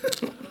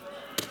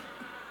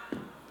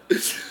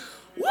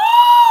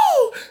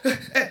 Woo!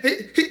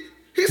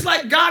 He's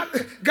like,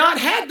 God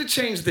had to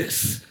change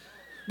this.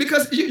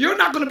 Because you're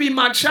not going to be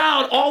my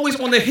child always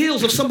on the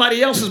heels of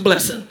somebody else's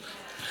blessing.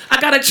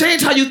 I got to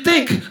change how you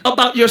think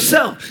about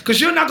yourself.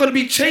 Because you're not going to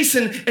be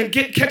chasing and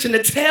catching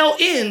the tail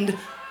end.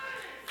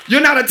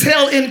 You're not a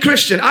tail end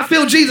Christian. I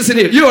feel Jesus in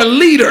here. You're a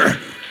leader.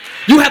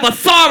 You have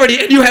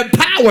authority and you have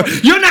power.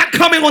 You're not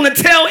coming on the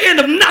tail end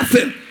of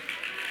nothing.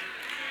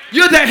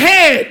 You're the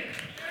head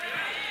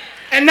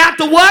and not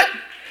the what?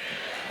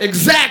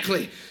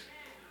 Exactly.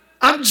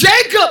 I'm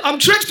Jacob. I'm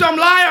trickster. I'm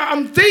liar.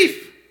 I'm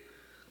thief.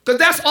 Because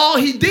that's all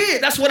he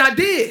did. That's what I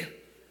did.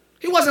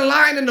 He wasn't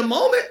lying in the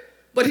moment,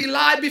 but he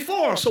lied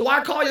before. So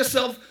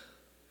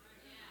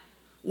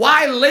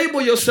why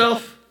label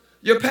yourself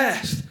your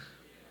past?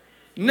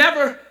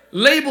 Never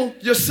label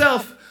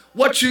yourself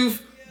what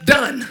you've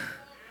done.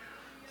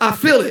 I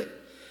feel it.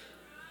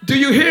 Do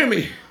you hear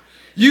me?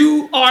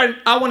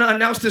 I want to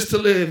announce this to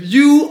Liv.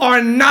 You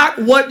are not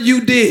what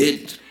you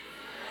did.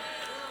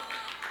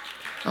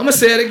 I'm going to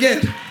say it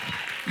again.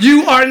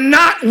 You are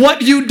not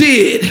what you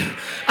did.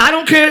 I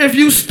don't care if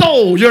you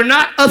stole. You're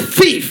not a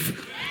thief.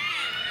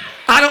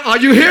 Are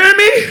you hearing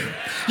me?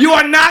 You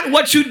are not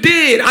what you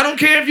did. I don't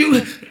care if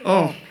you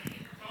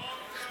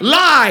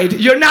lied.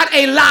 You're not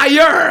a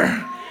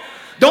liar.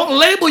 Don't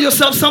label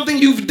yourself something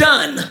you've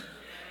done.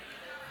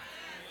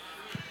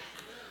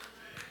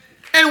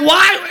 And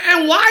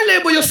why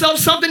label yourself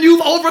something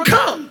you've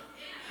overcome?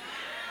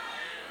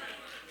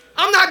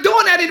 I'm not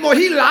doing that anymore.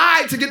 He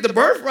lied to get the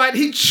birthright.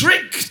 He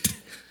tricked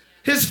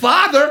his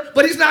father,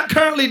 but he's not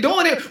currently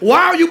doing it.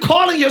 Why are you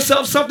calling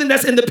yourself something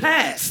that's in the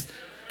past?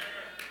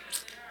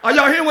 Are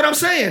y'all hearing what I'm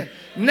saying?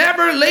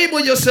 Never label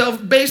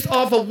yourself based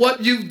off of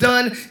what you've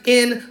done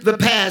in the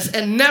past.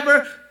 And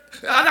never,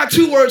 I got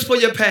 2 words for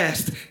your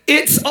past.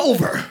 It's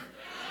over.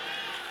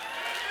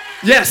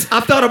 Yes, I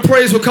thought a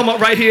praise would come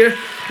up right here.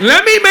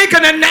 Let me make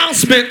an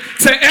announcement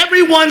to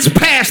everyone's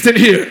past in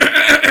here.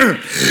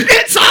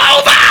 It's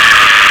over!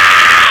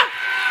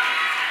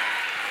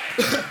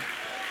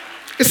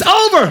 It's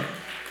over.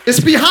 It's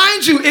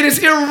behind you. It is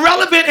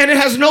irrelevant and it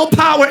has no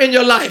power in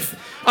your life.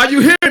 Are you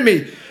hearing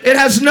me? It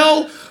has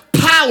no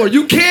power.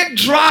 You can't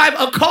drive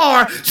a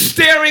car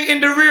staring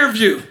in the rear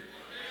view.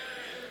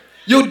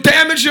 You'll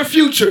damage your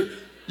future.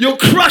 You'll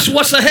crush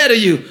what's ahead of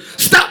you.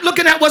 Stop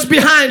looking at what's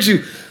behind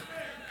you.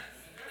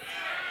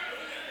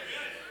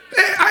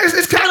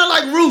 It's kind of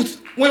like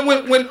Ruth,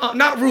 when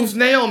not Ruth,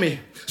 Naomi.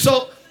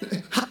 So,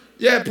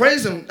 yeah,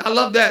 praise him. I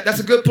love that. That's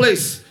a good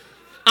place.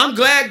 I'm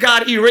glad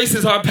God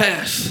erases our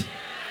past.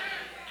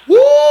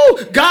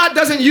 Woo! God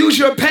doesn't use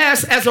your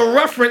past as a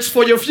reference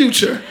for your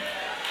future.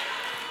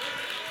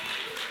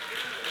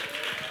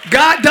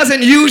 God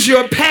doesn't use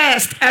your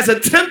past as a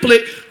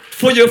template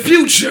for your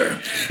future.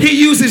 He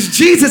uses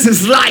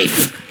Jesus'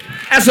 life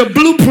as a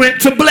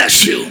blueprint to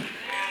bless you.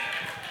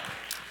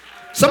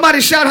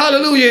 Somebody shout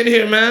hallelujah in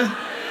here, man.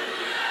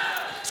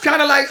 It's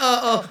kind of like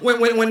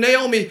when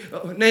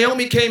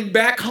Naomi came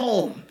back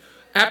home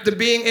after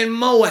being in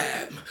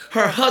Moab.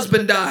 Her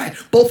husband died.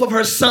 Both of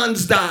her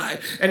sons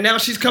died. And now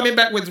she's coming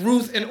back with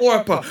Ruth and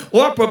Orpah.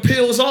 Orpah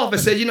peels off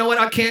and said, you know what?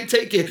 I can't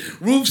take it.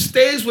 Ruth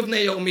stays with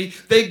Naomi.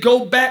 They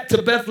go back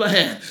to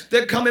Bethlehem.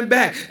 They're coming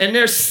back. And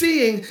they're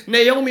seeing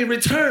Naomi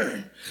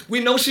return. We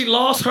know she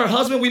lost her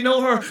husband. We know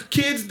her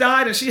kids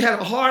died and she had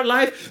a hard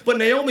life. But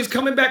Naomi's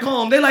coming back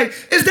home. They're like,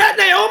 is that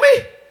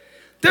Naomi?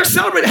 They're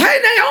celebrating. Hey,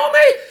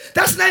 Naomi.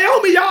 That's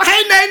Naomi, y'all.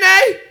 Hey,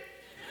 Nene.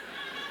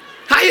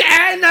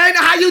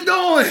 How you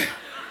doing?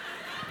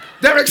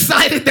 They're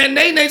excited that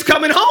Nene's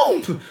coming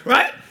home,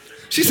 right?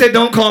 She said,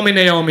 don't call me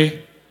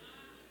Naomi.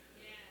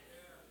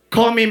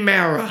 Call me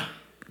Mara.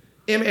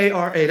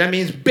 M-A-R-A. That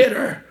means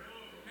bitter.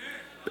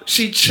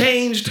 She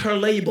changed her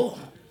label.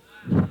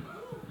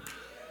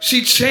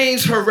 She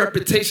changed her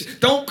reputation.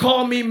 Don't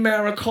call me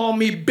Mara, call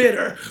me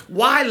bitter.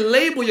 Why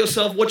label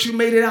yourself what you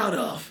made it out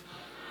of?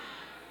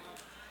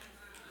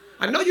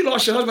 I know you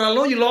lost your husband. I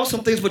know you lost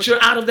some things, but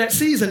you're out of that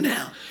season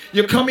now.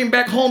 You're coming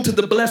back home to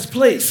the blessed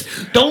place.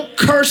 Don't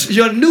curse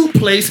your new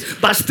place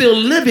by still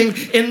living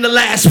in the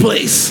last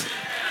place.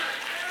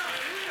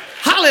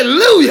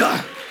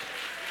 Hallelujah.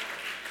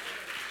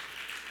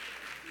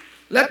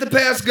 Let the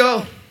past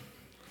go.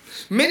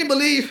 Many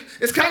believe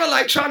it's kind of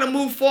like trying to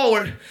move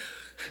forward.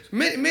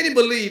 Many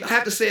believe, I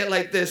have to say it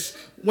like this.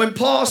 When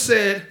Paul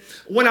said,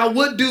 when I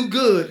would do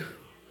good,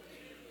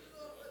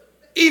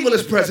 evil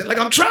is present. Like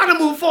I'm trying to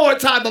move forward,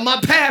 Ty, but my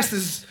past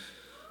is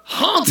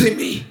haunting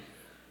me.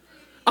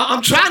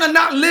 I'm trying to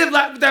not live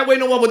like that way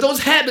no more, but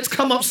those habits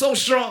come up so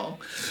strong.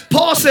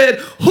 Paul said,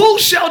 who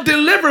shall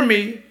deliver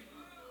me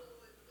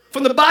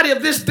from the body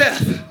of this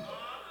death?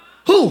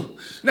 Who?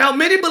 Now,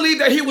 many believe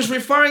that he was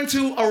referring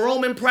to a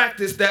Roman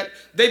practice that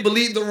they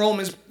believe the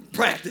Romans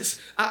practice.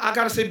 I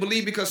got to say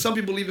believe because some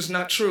people believe it's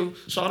not true,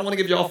 so I don't want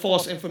to give y'all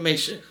false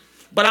information.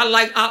 But I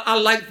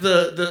like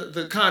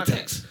the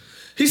context.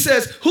 He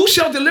says, who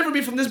shall deliver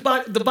me from this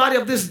body, the body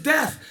of this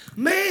death?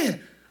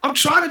 Man, I'm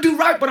trying to do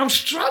right, but I'm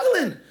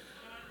struggling.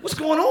 What's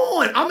going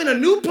on? I'm in a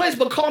new place,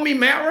 but call me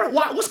Mara?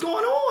 What's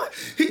going on?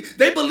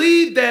 They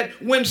believe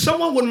that when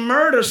someone would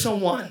murder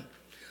someone,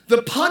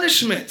 the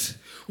punishment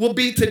will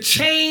be to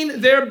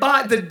chain their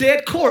body, the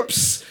dead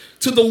corpse,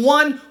 to the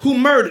one who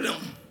murdered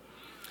them.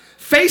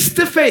 Face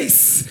to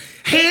face,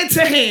 hand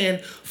to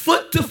hand,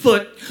 foot to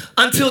foot,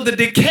 until the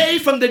decay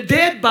from the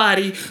dead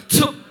body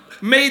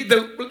made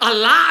the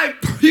alive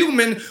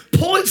human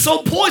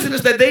so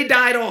poisonous that they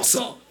died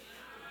also.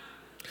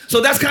 So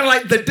that's kind of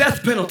like the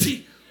death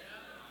penalty.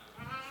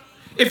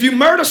 If you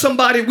murder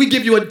somebody, we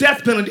give you a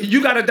death penalty.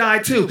 You got to die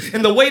too.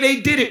 And the way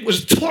they did it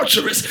was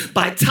torturous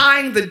by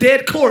tying the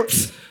dead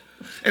corpse.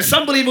 And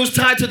some believe it was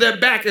tied to their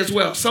back as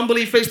well. Some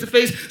believe face to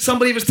face. Some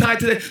believe it's tied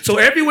to their. So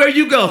everywhere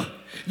you go,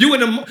 you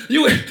in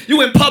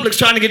Publix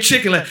trying to get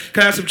chicken. Like,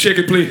 can I have some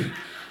chicken, please?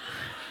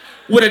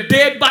 With a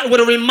dead body, with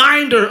a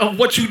reminder of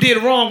what you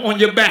did wrong on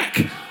your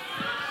back.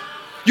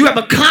 You have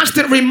a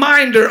constant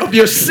reminder of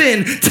your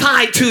sin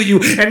tied to you.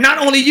 And not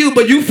only you,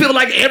 but you feel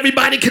like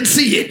everybody can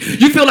see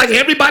it. You feel like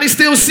everybody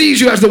still sees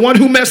you as the one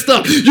who messed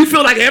up. You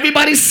feel like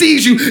everybody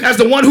sees you as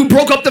the one who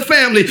broke up the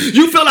family.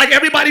 You feel like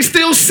everybody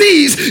still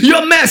sees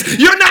your mess.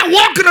 You're not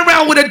walking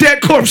around with a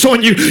dead corpse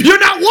on you. You're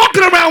not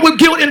walking around with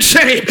guilt and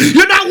shame.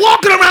 You're not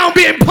walking around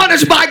being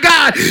punished by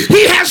God.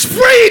 He has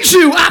freed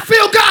you. I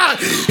feel God.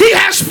 He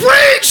has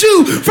freed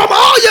you from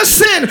all your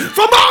sin,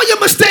 from all your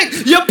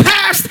mistakes. Your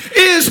past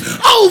is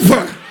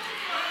over.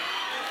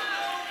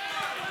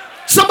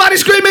 Somebody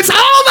scream, it's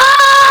over!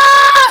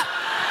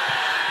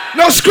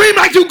 No, scream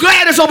like you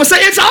glad it's over. Say,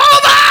 it's over!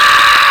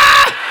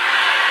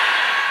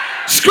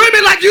 Scream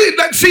it like you,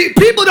 see,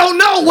 people don't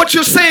know what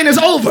you're saying is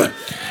over.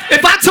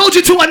 If I told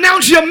you to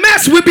announce your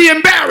mess, we'd be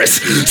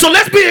embarrassed. So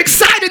let's be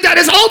excited that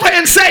it's over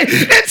and say,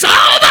 it's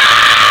over!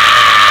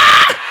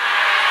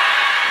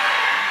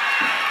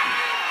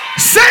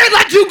 Say it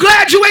like you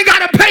glad you ain't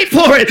got to pay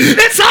for it.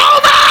 It's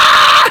over!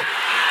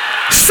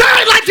 Say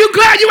it like you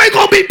glad you ain't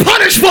going to be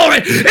punished for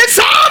it. It's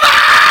over!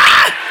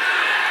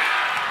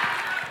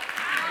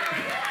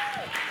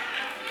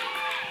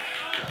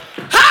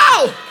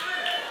 How?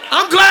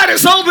 I'm glad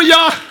it's over,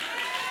 y'all.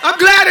 I'm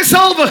glad it's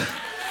over.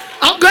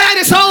 I'm glad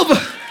it's over.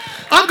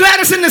 I'm glad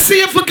it's in the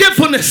sea of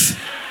forgetfulness.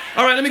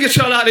 All right, let me get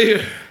y'all out of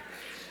here.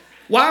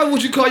 Why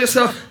would you call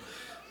yourself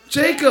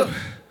Jacob?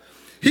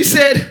 He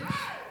said,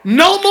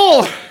 no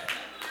more.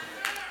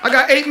 I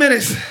got 8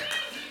 minutes.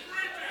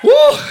 Woo!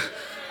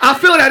 I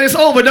feel that it's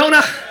over, don't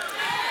I?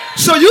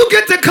 So you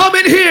get to come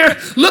in here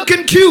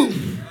looking cute.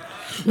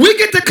 We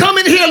get to come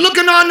in here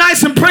looking all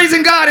nice and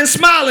praising God and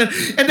smiling.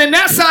 And then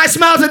that side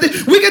smiles.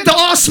 We get to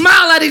all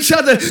smile at each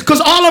other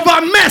because all of our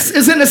mess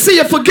is in the sea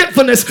of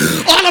forgetfulness.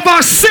 All of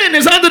our sin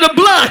is under the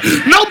blood.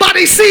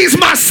 Nobody sees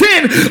my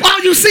sin. All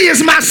you see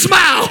is my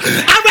smile.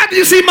 I'd rather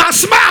you see my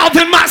smile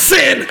than my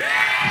sin.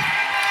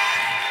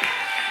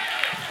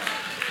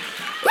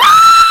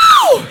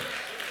 Woo!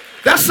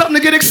 That's something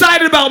to get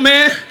excited about,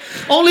 man.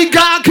 Only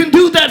God can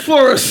do that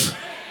for us.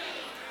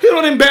 He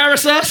don't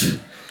embarrass us.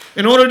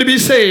 In order to be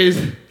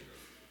saved,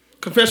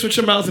 confess with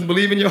your mouth and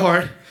believe in your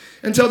heart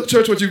and tell the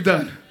church what you've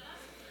done.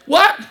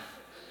 What?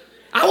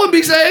 I wouldn't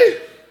be saved.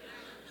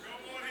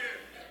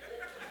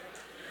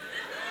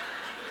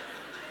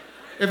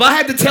 If I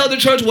had to tell the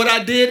church what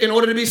I did in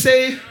order to be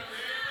saved,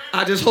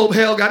 I just hope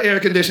hell got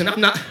air conditioning.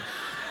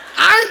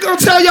 I ain't gonna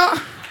tell y'all.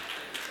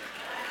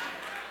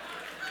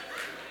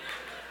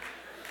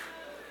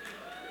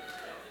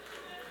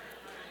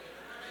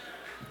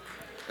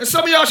 And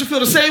some of y'all should feel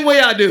the same way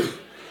I do.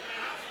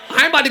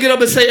 I ain't about to get up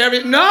and say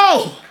everything.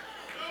 No.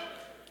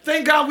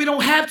 Thank God we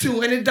don't have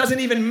to, and it doesn't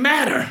even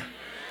matter.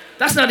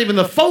 That's not even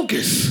the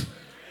focus.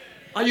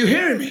 Are you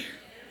hearing me?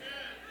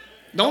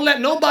 Don't let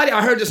nobody,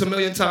 I heard this a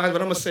million times,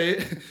 but I'm going to say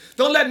it.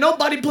 Don't let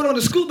nobody put on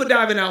a scuba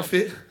diving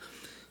outfit,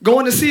 go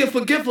in the sea of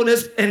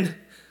forgetfulness, and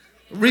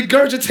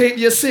regurgitate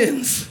your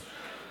sins.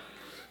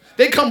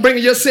 They come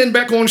bringing your sin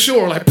back on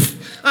shore like,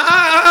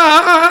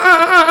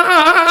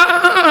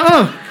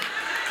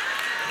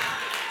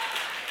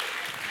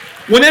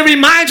 When they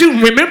remind you,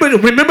 remember,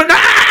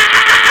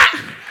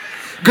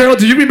 girl,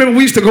 do you remember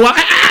we used to go out?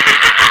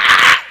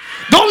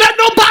 Don't let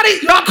nobody,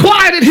 y'all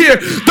quiet in here.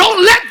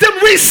 Don't let them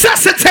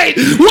resuscitate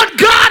what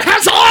God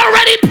has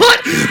already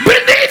put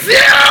beneath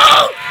you.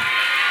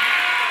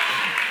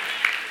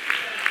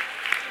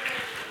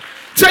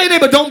 Tell your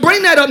neighbor, don't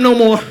bring that up no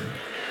more.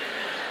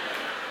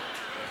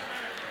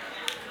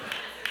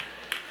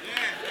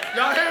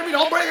 Y'all hear me?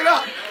 Don't bring it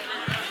up.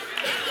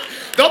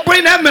 Don't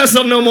bring that mess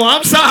up no more.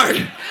 I'm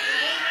sorry.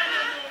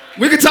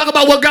 We can talk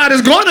about what God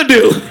is going to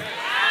do,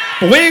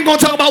 but we ain't going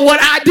to talk about what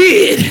I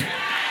did.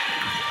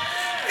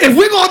 If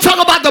we're going to talk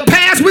about the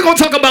past, we're going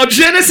to talk about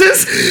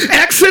Genesis,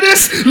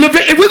 Exodus,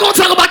 If we're going to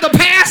talk about the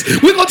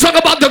past, we're going to talk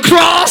about the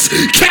cross,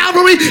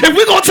 Calvary. If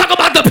we're going to talk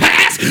about the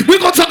past, we're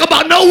going to talk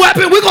about no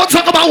weapon. We're going to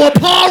talk about what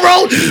Paul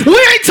wrote. We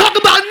ain't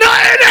talking about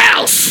nothing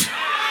else.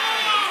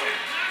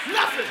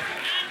 Nothing.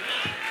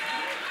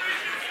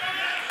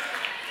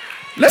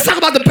 Let's talk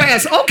about the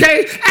past.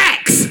 Okay,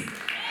 Acts.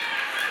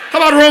 How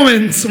about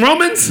Romans?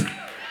 Romans?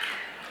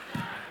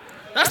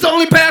 That's the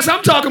only past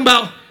I'm talking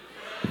about.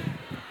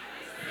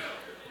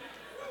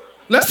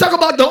 Let's talk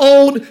about the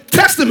Old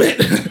Testament.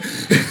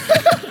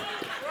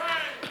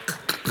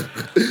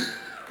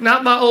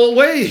 Not my old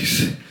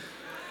ways.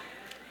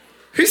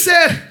 He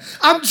said,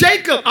 I'm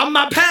Jacob. I'm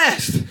my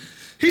past.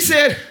 He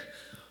said,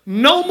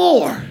 no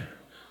more.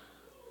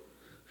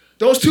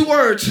 Those two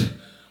words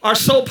are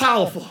so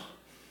powerful.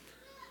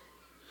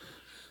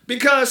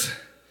 Because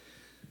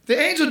the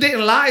angel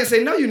didn't lie and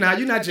say, no, you're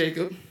not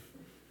Jacob.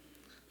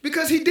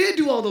 Because he did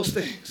do all those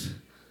things.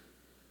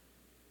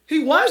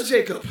 He was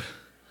Jacob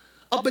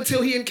up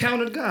until he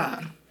encountered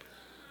God.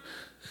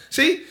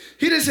 See,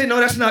 he didn't say, no,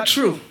 that's not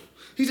true.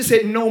 He just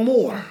said, no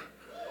more.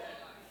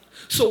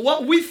 So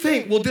what we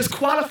think will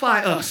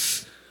disqualify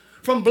us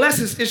from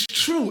blessings is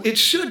true. It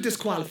should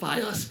disqualify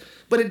us,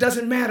 but it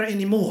doesn't matter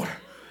anymore.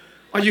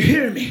 Are you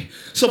hearing me?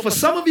 So for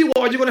some of you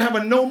all, you're going to have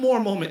a no more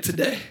moment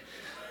today.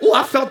 Oh,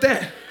 I felt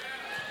that.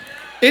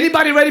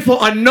 Anybody ready for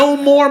a no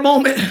more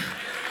moment?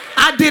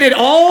 I did it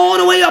all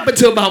the way up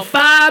until about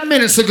 5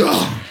 minutes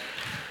ago.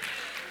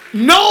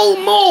 No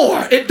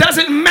more. It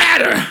doesn't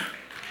matter.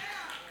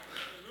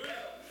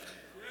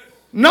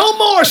 No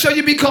more shall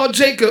you be called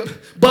Jacob,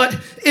 but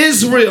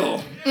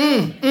Israel.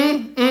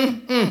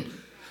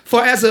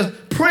 For as a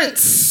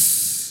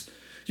prince,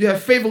 you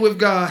have favor with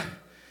God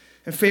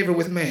and favor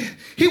with man.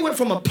 He went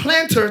from a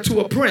planter to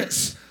a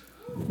prince.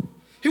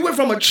 He went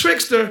from a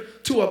trickster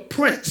to a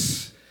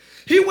prince.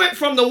 He went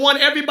from the one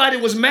everybody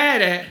was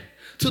mad at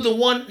to the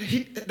one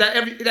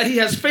that he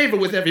has favor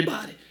with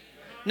everybody.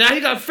 Now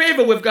he got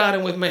favor with God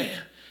and with man.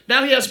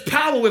 Now he has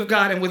power with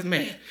God and with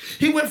man.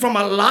 He went from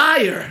a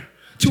liar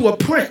to a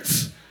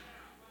prince.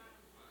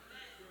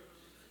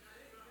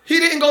 He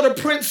didn't go to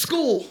Prince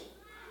school.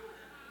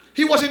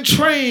 He wasn't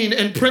trained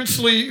in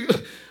princely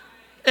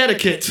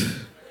etiquette.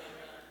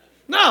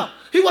 No,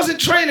 he wasn't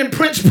trained in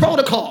Prince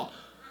protocol.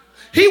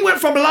 He went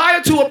from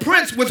liar to a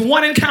prince with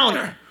one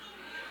encounter.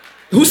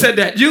 Who said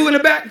that? You in the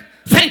back?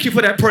 Thank you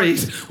for that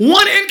praise.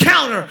 One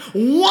encounter,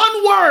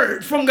 one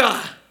word from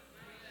God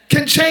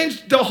can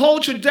change the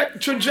whole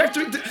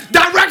trajectory,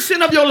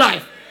 direction of your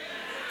life.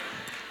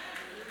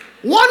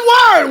 One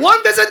word,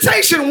 one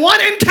visitation,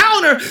 one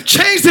encounter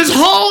changed his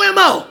whole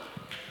MO.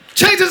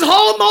 Changed his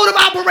whole mode of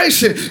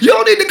operation. You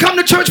don't need to come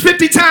to church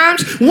 50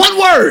 times. One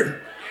word.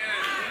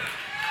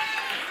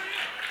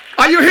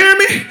 Are you hearing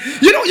me?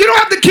 You don't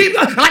have to keep,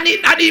 I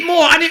need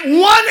more. I need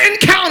one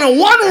encounter,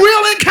 one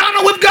real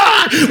encounter with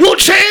God will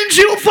change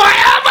you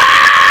forever.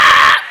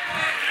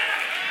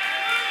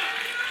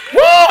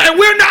 Woo! And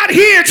we're not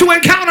here to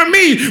encounter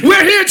me.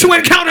 We're here to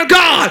encounter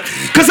God.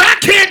 Because I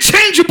can't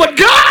change you, but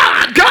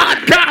God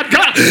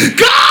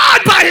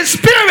by his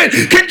Spirit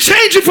can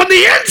change you from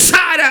the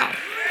inside out.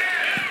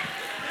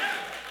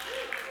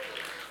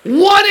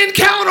 One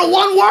encounter,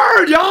 one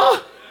word,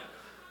 y'all.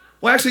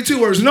 Well, actually 2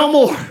 words, no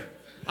more.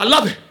 I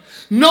love it.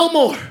 No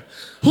more.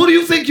 Who do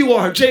you think you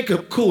are?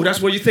 Jacob. Cool.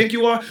 That's where you think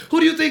you are? Who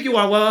do you think you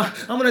are? Well,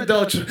 I'm an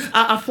adulterer.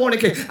 I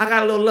fornicate. I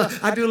got a little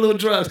lust. I do a little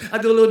drugs. I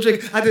do a little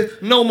drink. I do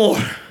no more.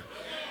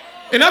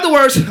 In other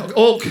words, I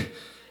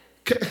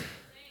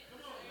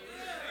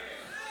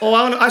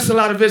see a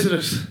lot of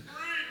visitors.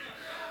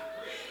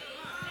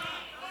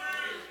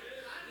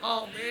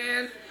 Oh,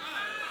 man.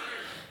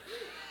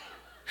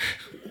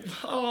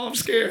 Oh, I'm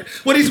scared.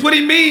 What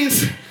he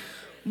means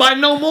by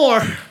no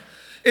more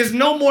is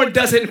no more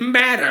doesn't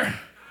matter.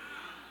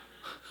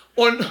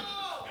 Or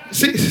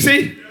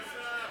see?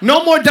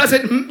 No more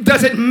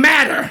doesn't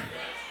matter.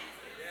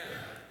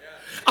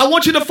 I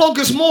want you to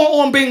focus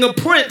more on being a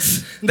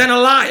prince than a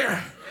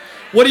liar.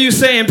 What are you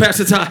saying,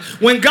 Pastor Ty?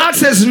 When God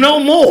says no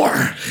more,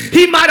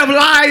 he might have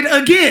lied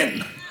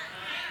again.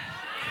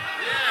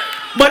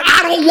 But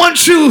I don't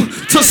want you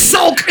to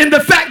sulk in the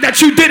fact that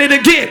you did it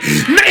again.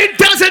 It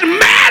doesn't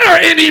matter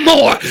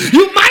anymore.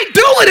 You might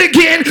do it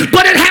again,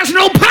 but it has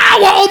no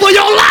power over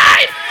your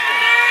life.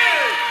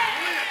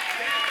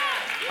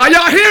 Are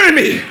y'all hearing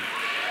me?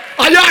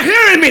 Are y'all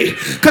hearing me?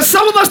 Because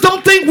some of us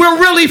don't think we're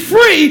really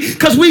free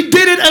because we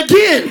did it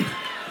again.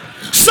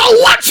 So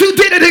what, you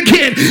did it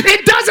again?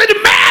 It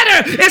doesn't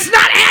matter. It's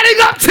not adding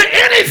up to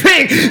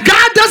anything.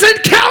 God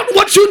doesn't count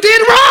what you did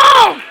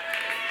wrong.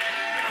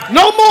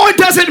 No more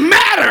doesn't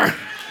matter.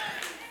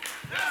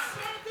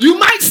 You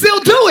might still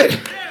do it.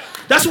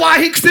 That's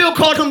why he still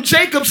called him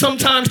Jacob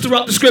sometimes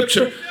throughout the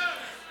scripture.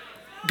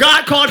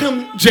 God called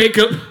him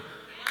Jacob.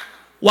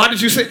 Why did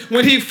you say?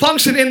 When he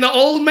functioned in the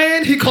old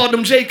man, he called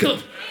him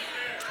Jacob.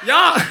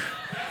 Y'all,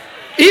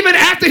 even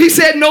after he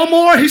said no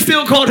more, he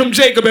still called him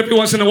Jacob every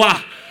once in a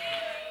while.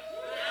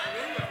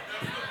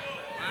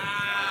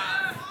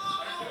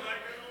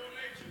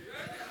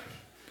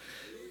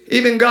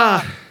 Even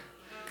God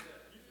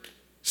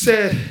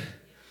said,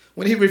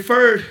 when he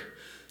referred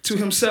to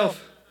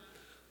himself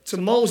to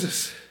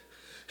Moses,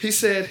 he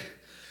said,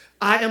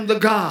 I am the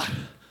God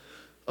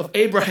of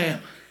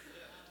Abraham,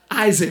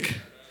 Isaac,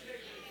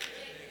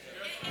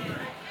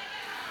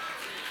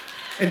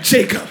 and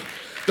Jacob,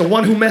 the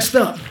one who messed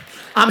up.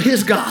 I'm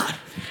his God.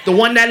 The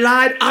one that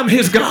lied, I'm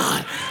his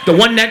God. The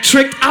one that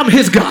tricked, I'm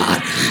his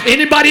God.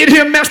 Anybody in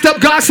here messed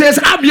up, God says,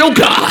 I'm your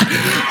God.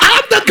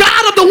 I'm the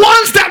God of the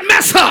ones that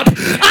mess up.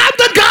 I'm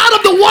the God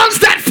of the ones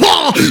that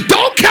fall.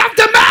 Don't count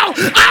them out.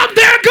 I'm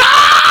their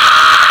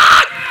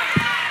God.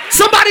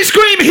 Somebody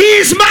scream,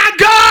 he's my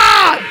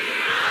God.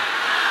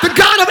 The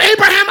God of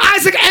Abraham,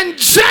 Isaac, and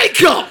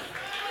Jacob.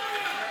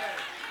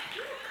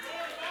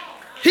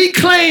 He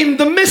claimed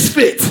the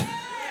misfit.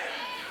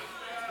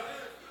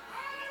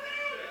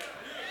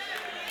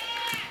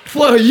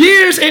 For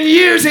years and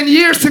years and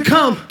years to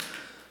come,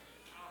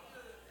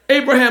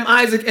 Abraham,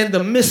 Isaac, and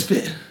the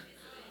misfit.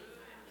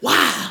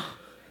 Wow.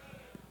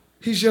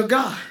 He's your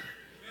God.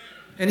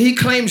 And he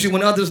claims you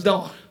when others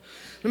don't.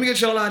 Let me get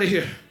y'all out of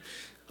here.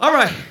 All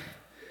right.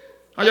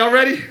 Are y'all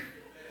ready?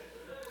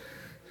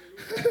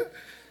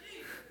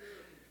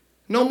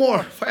 No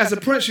more. For as a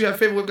prince, you have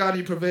favor with God and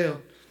you prevail.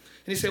 And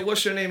he said,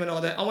 what's your name and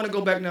all that? I want to go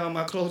back now in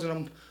my closing.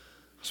 I'm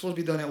supposed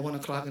to be done at 1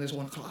 o'clock, and it's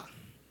 1 o'clock.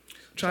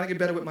 I'm trying to get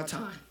better with my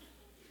time.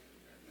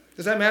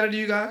 Does that matter to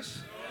you guys?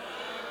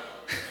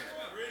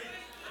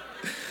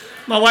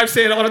 My wife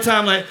said all the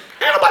time, like,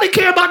 ain't nobody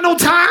care about no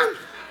time.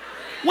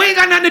 We ain't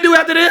got nothing to do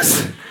after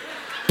this.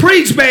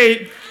 Preach,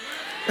 babe.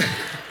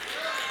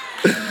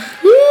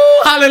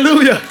 Woo,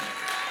 hallelujah.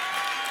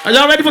 Are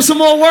y'all ready for some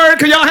more word?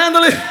 Can y'all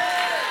handle it?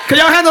 Can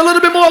y'all handle a little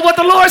bit more of what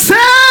the Lord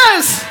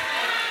says?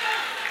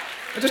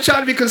 I'm just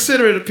trying to be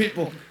considerate of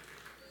people.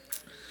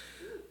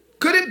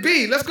 Could it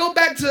be? Let's go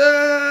back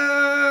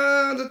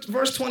to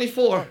verse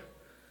 24.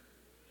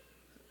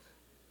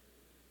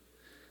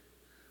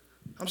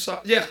 I'm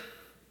sorry. Yeah.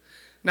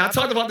 Now, I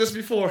talked about this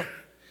before.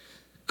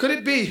 Could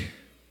it be?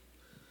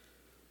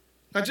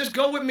 Now, just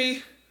go with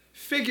me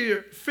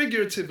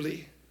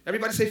figuratively.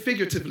 Everybody say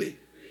figuratively.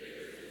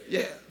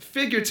 Yeah,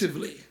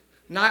 figuratively.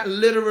 Not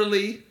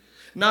literally,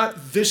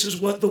 not this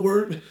is what the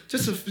word,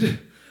 just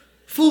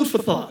food for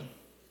thought.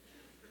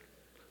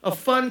 A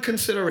fun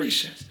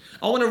consideration.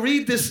 I want to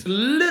read this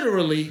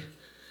literally,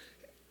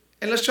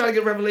 and let's try to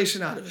get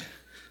revelation out of it.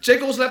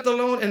 Jacob was left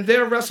alone, and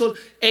there wrestled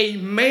a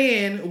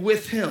man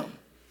with him.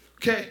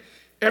 Okay,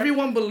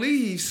 everyone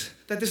believes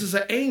that this is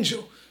an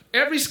angel.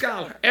 Every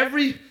scholar,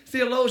 every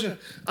theologian,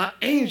 an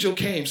angel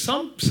came.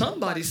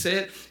 Somebody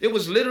said it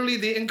was literally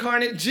the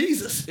incarnate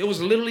Jesus. It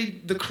was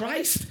literally the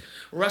Christ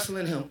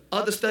wrestling him.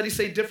 Other studies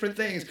say different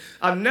things.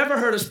 I've never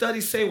heard a study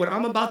say what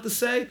I'm about to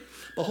say,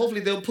 but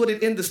hopefully they'll put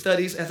it in the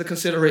studies as a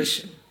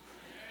consideration.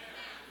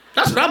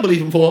 That's what I'm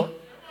believing for.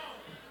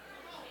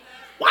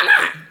 Why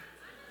not?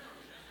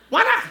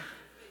 Why not?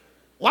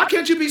 Why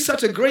can't you be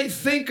such a great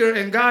thinker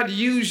and God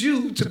use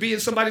you to be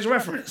in somebody's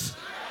reference?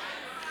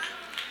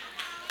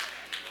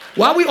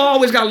 Why we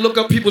always got to look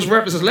up people's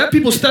references? Let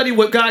people study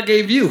what God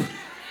gave you.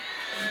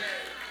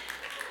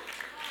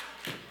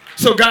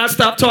 So God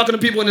stopped talking to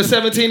people in the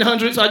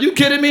 1700s? Are you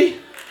kidding me?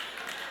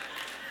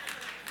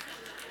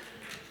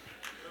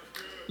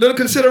 Little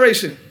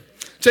consideration.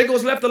 Jacob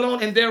was left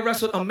alone, and there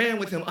wrestled a man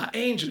with him, an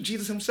angel,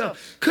 Jesus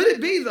himself. Could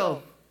it be,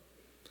 though,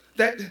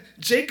 that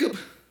Jacob,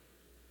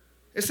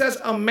 it says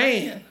a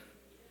man,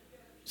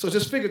 so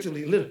just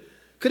figuratively, literally.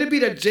 Could it be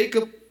that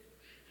Jacob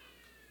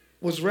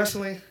was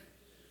wrestling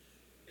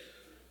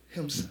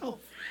himself?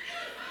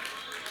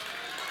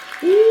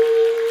 Ooh.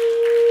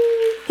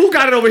 Who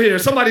got it over here?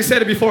 Somebody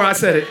said it before I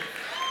said it.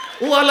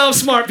 Oh, I love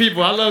smart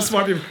people. I love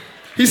smart people.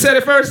 He said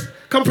it first.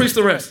 Come preach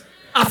the rest.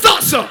 I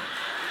thought so.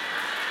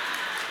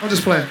 I'm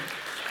just playing.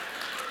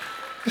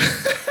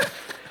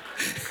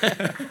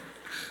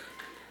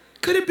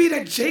 Could it be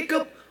that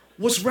Jacob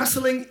was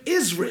wrestling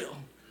Israel?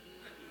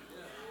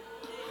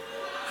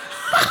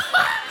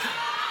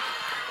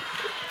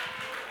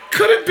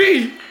 Could it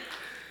be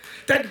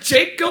that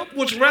Jacob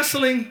was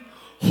wrestling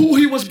who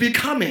he was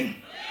becoming?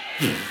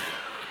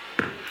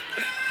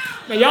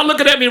 Now y'all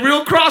looking at me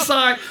real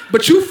cross-eyed,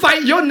 but you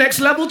fight your next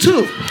level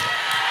too.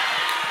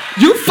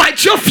 You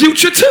fight your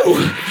future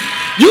too.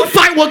 You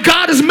fight what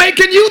God is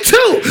making you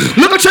too.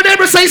 Look at your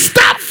neighbor and say,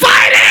 stop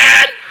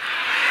fighting.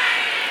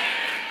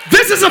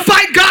 This is a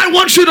fight God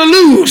wants you to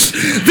lose.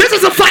 This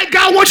is a fight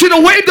God wants you to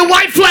wave the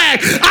white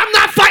flag. I'm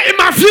not fighting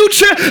my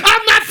future.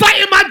 I'm not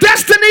fighting my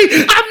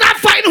destiny. I'm not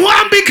fighting who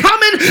I'm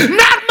becoming.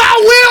 Not my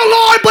will,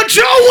 Lord, but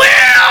your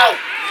will.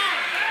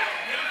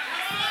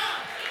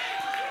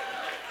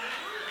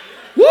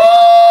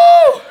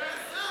 Woo!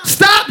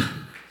 Stop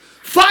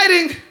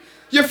fighting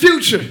your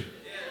future.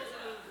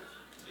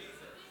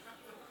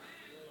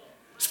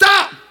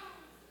 Stop.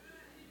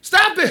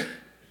 Stop it.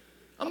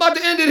 I'm about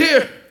to end it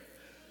here.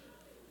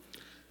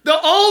 The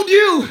old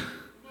you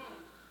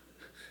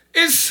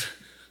is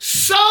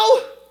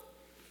so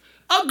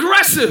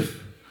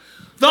aggressive.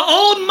 The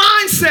old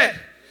mindset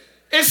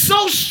is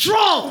so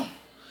strong.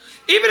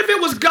 Even if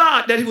it was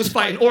God that he was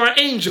fighting or an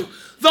angel,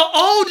 the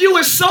old you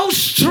is so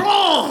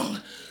strong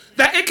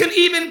that it can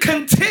even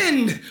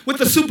contend with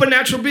the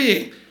supernatural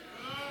being.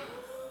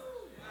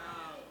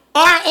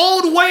 Our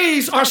old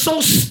ways are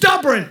so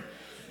stubborn,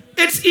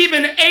 it's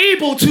even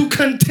able to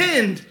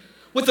contend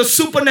with the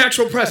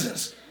supernatural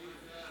presence.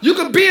 You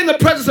can be in the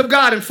presence of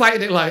God and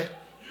fighting it like.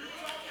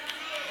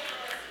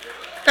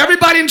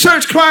 Everybody in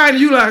church crying,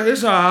 you like,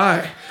 it's all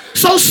right.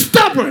 So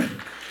stubborn.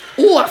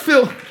 Ooh, I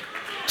feel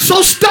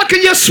so stuck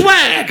in your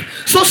swag.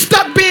 So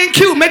stuck being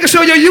cute, making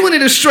sure your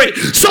unit is straight.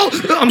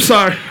 I'm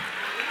sorry.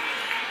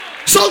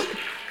 So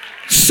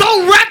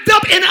wrapped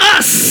up in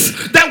us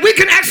that we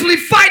can actually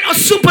fight a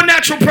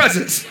supernatural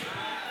presence.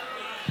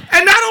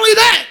 And not only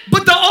that,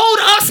 but the old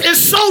us is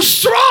so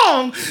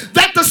strong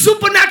that the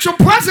supernatural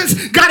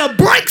presence got to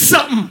break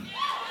something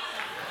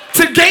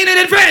to gain an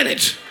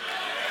advantage.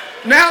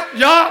 Now,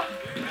 y'all,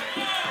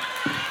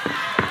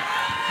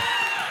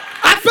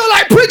 I feel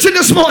like preaching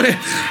this morning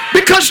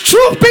because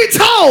truth be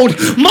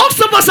told,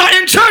 most of us are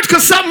in church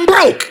because something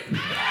broke.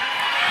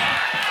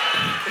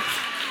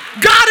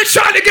 God is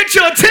trying to get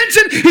your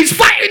attention. He's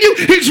fighting you.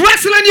 He's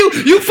wrestling you.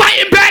 You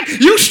fighting back.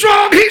 You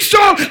strong. He's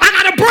strong. I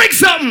got to break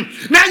something.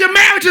 Now your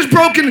marriage is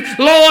broken,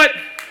 Lord.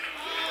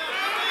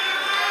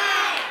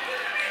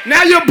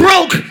 Now you're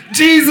broke,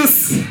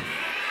 Jesus.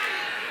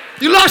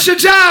 You lost your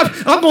job.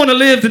 I'm going to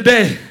live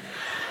today.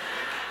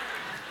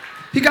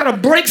 You got to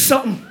break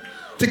something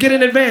to get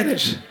an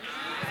advantage.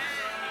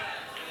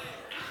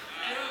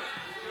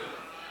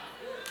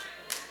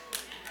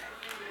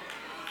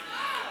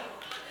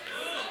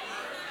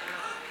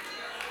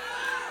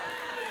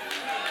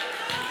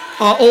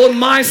 Our old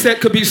mindset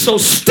could be so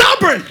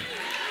stubborn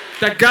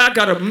that God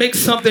got to make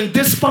something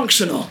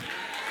dysfunctional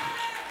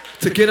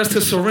to get us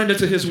to surrender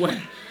to his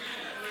way.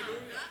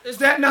 Is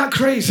that not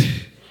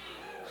crazy?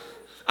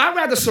 I'd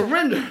rather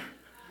surrender.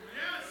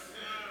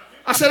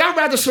 I said, I'd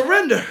rather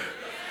surrender.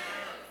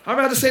 I'd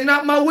rather say,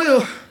 not my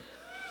will,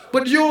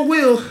 but your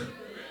will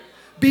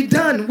be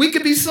done. We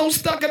could be so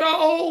stuck in our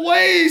old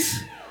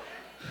ways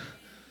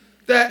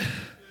that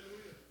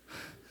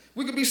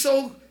we could be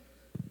so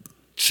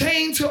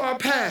chained to our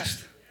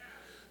past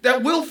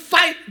that we'll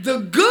fight the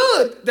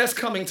good that's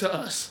coming to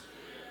us.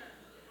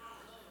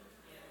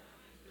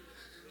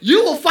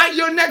 You will fight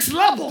your next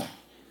level.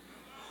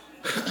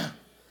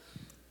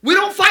 We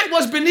don't fight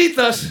what's beneath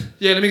us.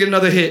 Yeah, let me get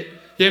another hit.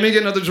 Yeah, let me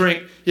get another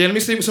drink. Yeah, let me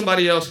sleep with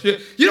somebody else. Yeah.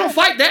 You don't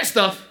fight that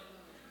stuff.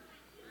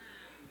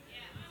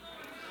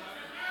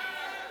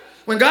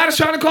 When God is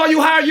trying to call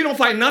you higher, you don't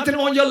fight nothing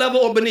on your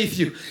level or beneath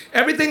you.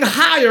 Everything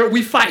higher,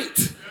 we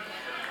fight.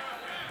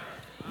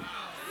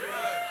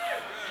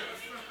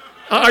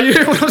 Are you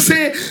hearing what I'm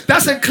saying?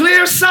 That's a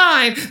clear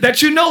sign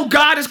that you know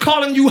God is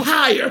calling you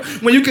higher.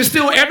 When you can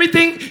still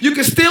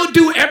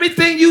do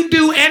everything you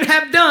do and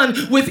have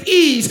done with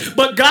ease,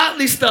 but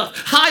godly stuff,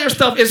 higher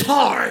stuff is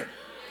hard.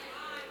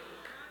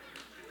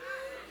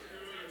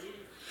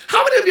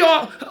 How many of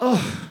y'all,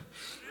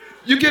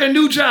 you get a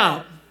new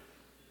job?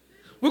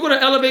 We're going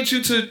to elevate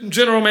you to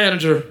general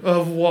manager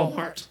of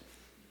Walmart.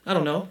 I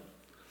don't know.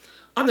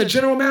 I'm the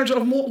general manager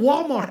of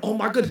Walmart. Oh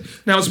my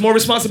goodness. Now it's more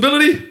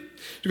responsibility.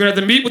 You're going to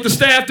have to meet with the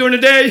staff during the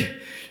day.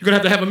 You're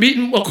going to have a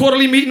meeting, a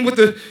quarterly meeting with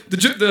the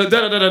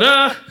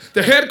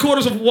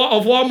headquarters of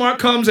Walmart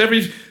comes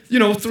every,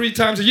 3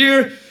 times a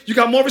year. You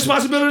got more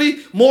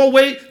responsibility, more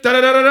weight,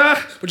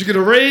 but you get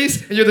a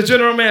raise and you're the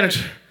general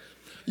manager.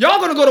 Y'all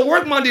going to go to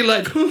work Monday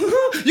like, you're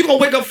going to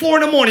wake up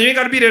 4 in the morning. You ain't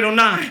got to be there till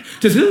 9.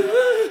 Just,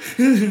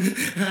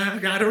 I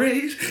got a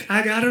raise.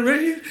 I'm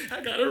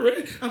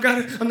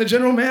the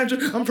general manager.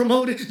 I'm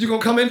promoted. You're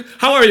going to come in.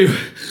 How are you?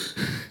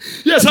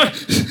 Yes, sir.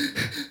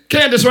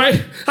 Candace,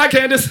 right? Hi,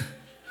 Candace.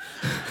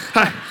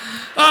 Hi.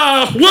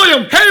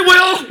 William. Hey,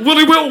 Will.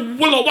 Will.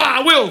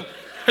 How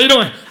you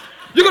doing?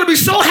 You're going to be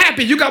so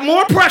happy. You got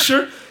more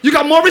pressure. You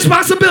got more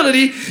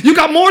responsibility. You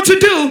got more to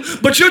do,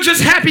 but you're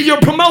just happy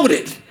you're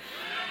promoted.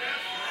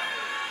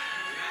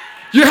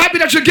 You're happy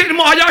that you're getting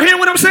more. Are y'all hearing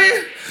what I'm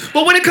saying?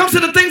 But when it comes to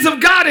the things of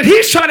God and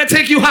He's trying to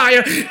take you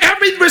higher,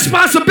 every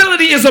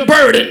responsibility is a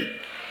burden.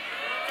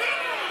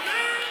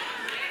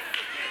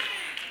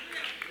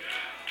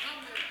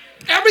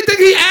 Everything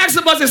He asks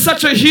of us is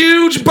such a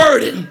huge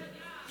burden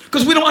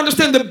because we don't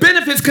understand the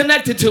benefits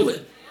connected to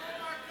it.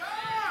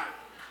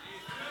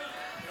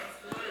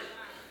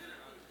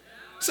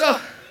 So,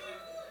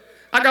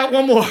 I got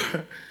one more.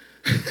 I'm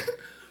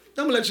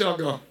going to let y'all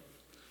go.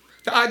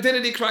 The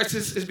identity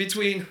crisis is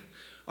between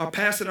our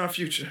past and our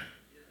future.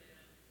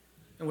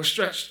 And we're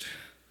stretched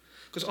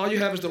because all you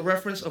have is the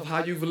reference of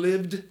how you've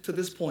lived to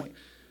this point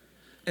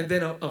and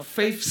then a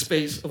faith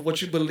space of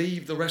what you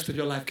believe the rest of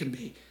your life can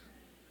be.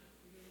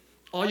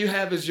 All you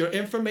have is your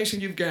information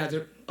you've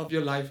gathered of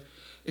your life,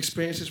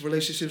 experiences,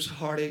 relationships,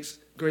 heartaches,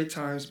 great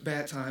times,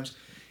 bad times,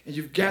 and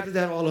you've gathered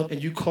that all up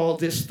and you call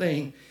this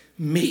thing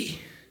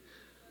me.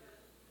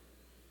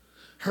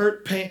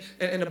 Hurt, pain,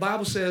 and the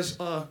Bible says,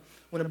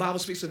 when the Bible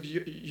speaks of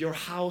your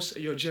house,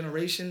 your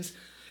generations,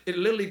 it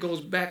literally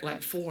goes back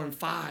like 4 and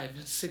 5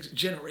 and 6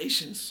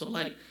 generations. So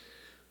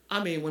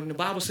when the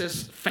Bible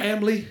says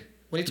family,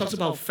 when He talks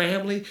about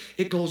family,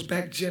 it goes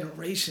back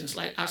generations.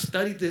 Like I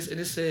studied this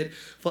and it said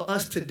for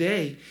us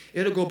today,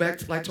 it'll go back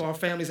to our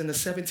families in the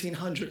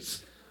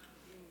 1700s.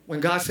 When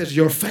God says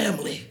your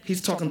family, He's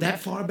talking that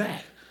far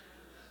back.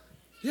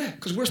 Yeah,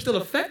 because we're still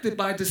affected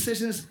by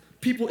decisions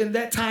people in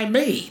that time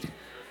made.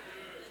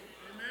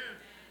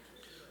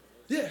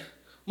 Yeah.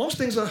 Most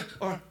things are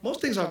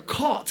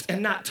caught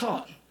and not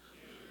taught.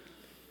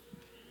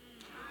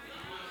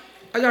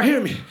 Are y'all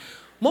hearing me?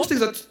 Most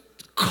things are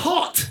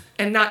caught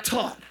and not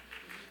taught.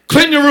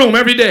 Clean your room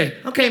every day.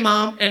 Okay,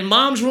 Mom. And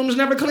Mom's room is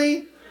never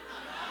clean?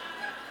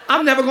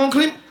 I'm never going to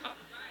clean.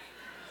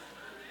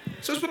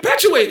 So it's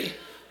perpetuating.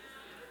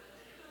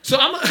 So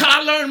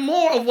I learn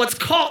more of what's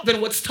caught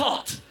than what's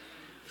taught.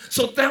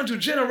 So down to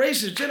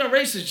generations.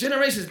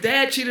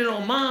 Dad cheated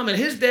on Mom, and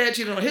his dad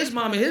cheated on his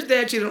mom, and his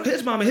dad cheated on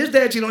his mom, and his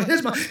dad cheated on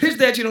his mom, his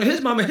dad cheated on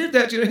his mom, and his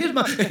dad cheated on his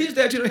mom, and his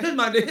dad cheated on his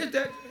mom, and his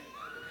dad.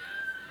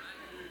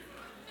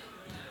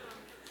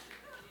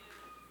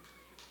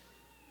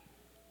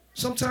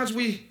 Sometimes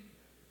we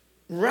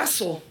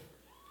wrestle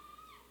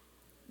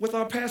with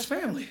our past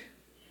family.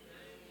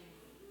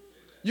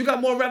 You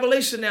got more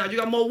revelation now. You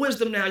got more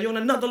wisdom now. You're on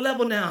another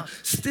level now.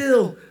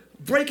 Still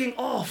breaking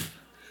off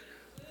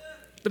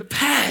the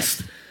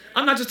past.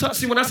 I'm not just talking,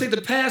 see, when I say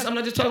the past, I'm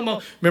not just talking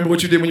about, remember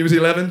what you did when you was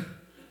 11?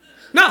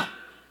 No,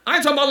 I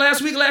ain't talking about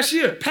last week, last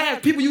year.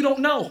 Past, people you don't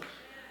know.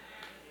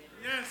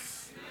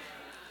 Yes.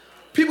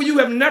 People you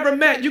have never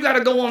met. You got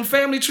to go on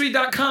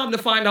familytree.com to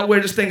find out where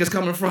this thing is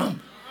coming from.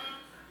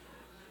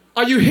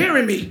 Are you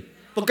hearing me?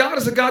 But God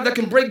is a God that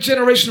can break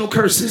generational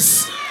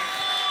curses.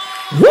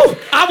 Woo!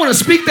 I want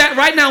to speak that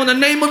right now in the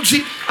name of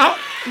Jesus.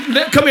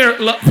 Come here,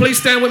 please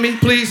stand with me,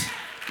 please.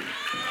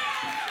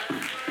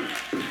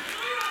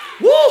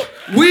 Woo!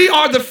 We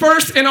are the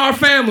first in our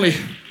family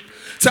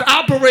to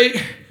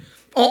operate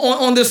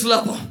on this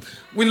level.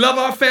 We love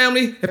our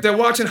family. If they're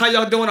watching, how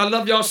y'all doing? I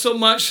love y'all so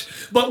much.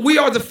 But we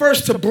are the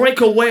first to break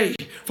away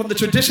from the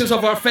traditions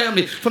of our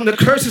family, from the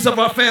curses of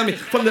our family,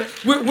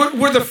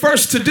 we're the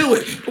first to do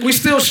it. We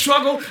still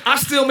struggle. I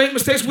still make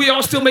mistakes. We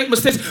all still make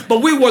mistakes.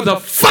 But we were the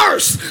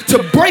first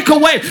to break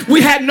away.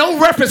 We had no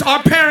reference.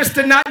 Our parents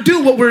did not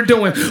do what we're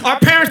doing. Our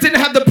parents didn't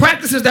have the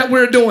practices that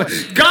we're doing.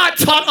 God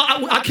taught.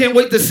 I can't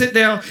wait to sit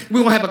down.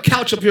 We're going to have a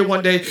couch up here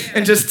one day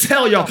and just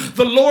tell y'all.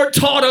 The Lord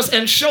taught us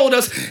and showed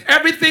us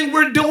everything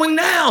we're doing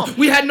now.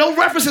 We had no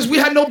references. We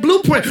had no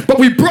blueprint. But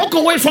we broke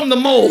away from the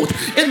mold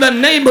in the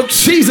name of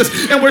Jesus.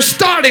 And we're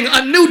starting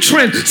a new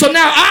trend. So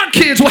now our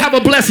kids will have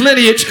a blessed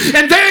lineage.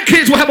 And their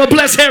kids will have a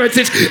blessed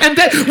heritage. And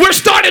then we're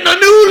starting a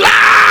new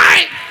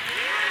line.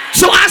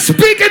 So I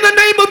speak in the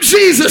name of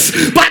Jesus,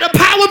 by the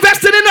power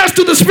vested in us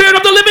through the Spirit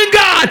of the living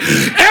God,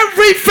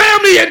 every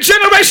family and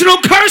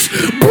generational curse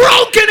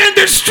broken and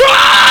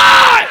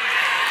destroyed.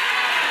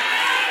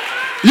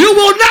 You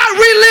will not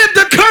relive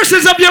the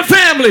curses of your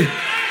family.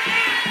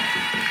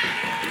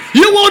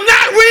 You will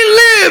not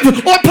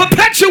relive or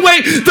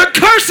perpetuate the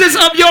curses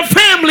of your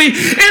family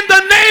in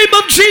the name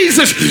of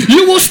Jesus.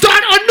 You will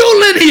start a new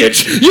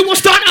lineage. You will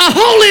start a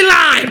holy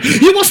line.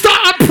 You will start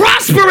a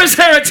prosperous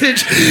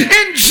heritage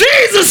in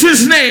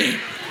Jesus' name.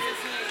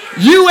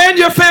 You and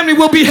your family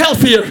will be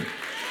healthier.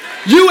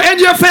 You and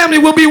your family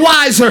will be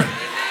wiser.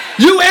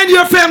 You and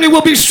your family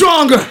will be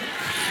stronger.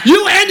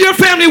 You and your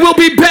family will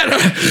be better.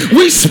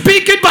 We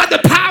speak it by the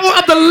power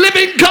of the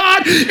living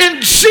God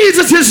in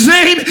Jesus'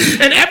 name.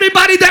 And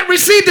everybody that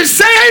received it,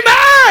 say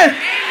amen.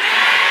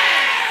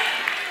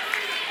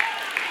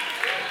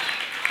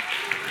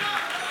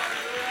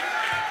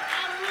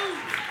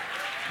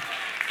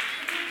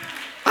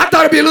 I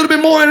thought it'd be a little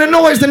bit more in the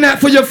noise than that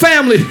for your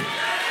family.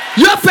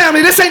 Your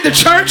family, this ain't the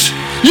church.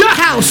 Your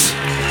house.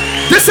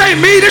 This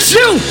ain't me, this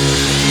you.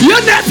 Your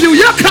nephew,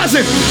 your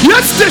cousin, your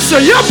sister,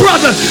 your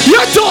brother,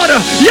 your daughter,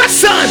 your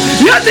son,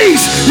 your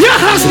niece, your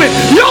husband,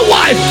 your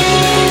wife.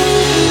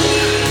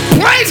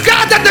 Praise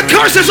God that the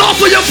curse is off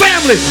of your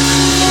family.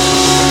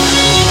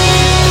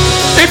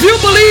 If you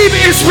believe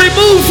it's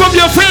removed from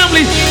your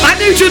family, I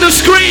need you to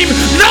scream,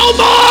 no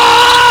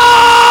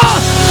more!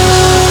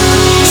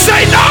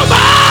 Say no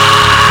more!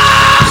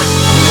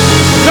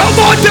 No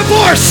more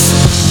divorce.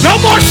 No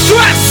more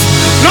stress.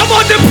 No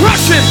more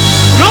depression.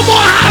 No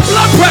more high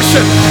blood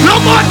pressure. No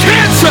more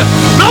cancer.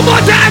 No more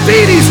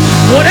diabetes.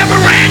 Whatever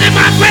ran in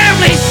my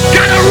family,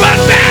 gotta run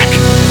back.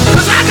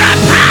 Because I got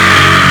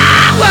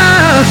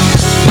power.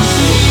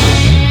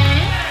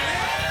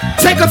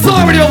 Take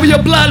authority over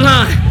your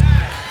bloodline.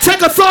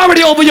 Take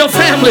authority over your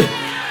family.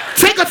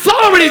 Take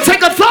authority.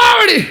 Take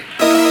authority.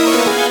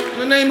 In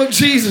the name of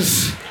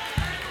Jesus.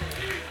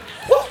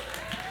 Woo.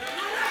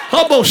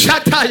 Hobo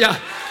Shataya.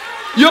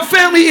 Your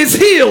family is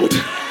healed.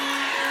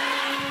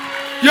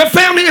 Your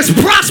family is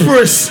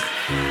prosperous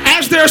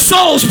as their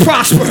souls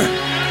prosper.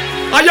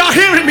 Are y'all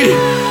hearing me?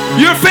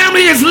 Your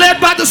family is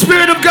led by the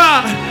Spirit of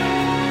God.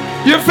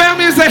 Your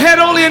family is the head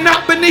only and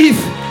not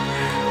beneath.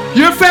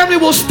 Your family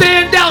will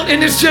stand out in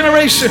this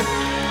generation.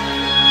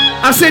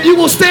 I said you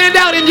will stand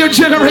out in your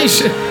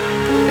generation.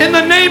 In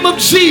the name of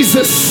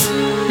Jesus.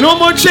 No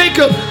more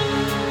Jacob,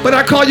 but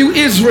I call you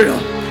Israel.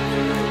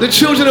 The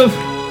children of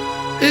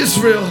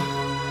Israel.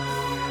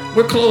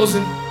 We're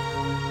closing.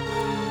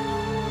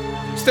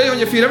 Stay on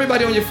your feet.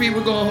 Everybody on your feet.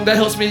 We're going home. That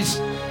helps me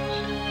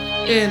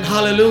in.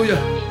 Hallelujah.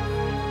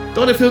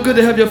 Don't it feel good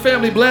to have your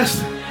family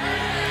blessed?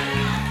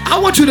 I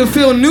want you to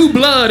feel new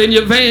blood in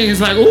your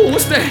veins. Like, oh,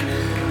 what's that?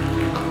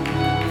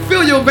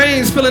 Feel your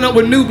veins filling up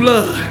with new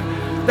blood.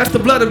 That's the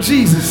blood of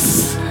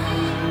Jesus.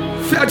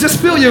 Just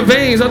feel your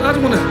veins. I just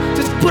want to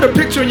just put a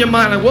picture in your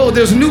mind. Like, whoa,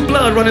 there's new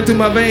blood running through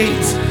my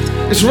veins.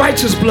 It's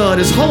righteous blood.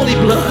 It's holy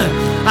blood.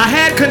 I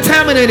had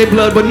contaminated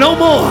blood, but no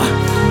more.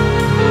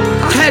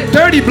 I had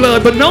dirty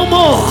blood, but no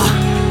more.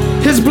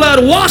 His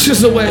blood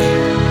washes away.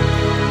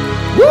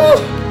 Woo!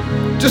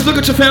 Just look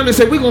at your family and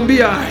say, we're going to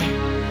be all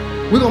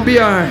right. We're going to be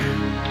all right.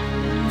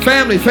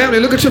 Family,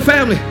 look at your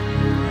family.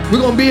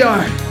 We're going to be all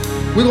right.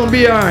 We're going to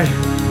be all right.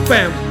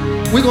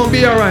 Family, we're going to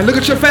be all right. Look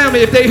at your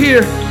family. If they're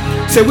here,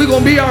 say, we're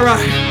going to be all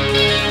right.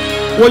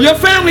 Well, your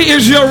family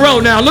is your row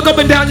now. Look up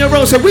and down your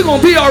row. Say, we're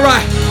going to be all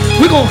right.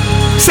 We're going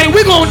to say,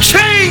 we're going to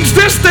change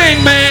this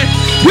thing, man.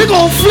 We're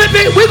going to flip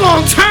it. We're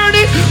going to turn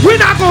it.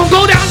 We're not going to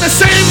go down the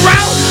same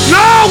route.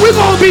 No, we're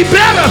going to be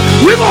better.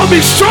 We're going to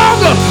be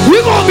stronger.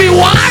 We're going to be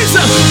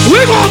wiser.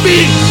 We're going to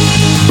be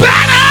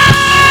better.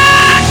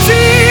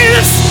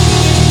 Jesus.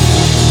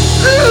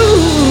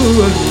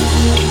 Ooh.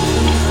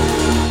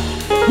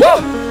 Woo.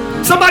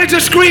 Somebody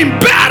just scream,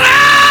 better.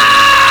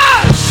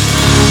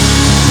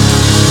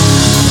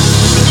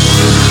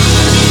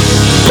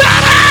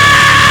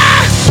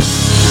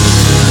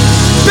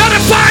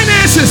 Better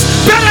finances,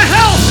 better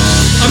health.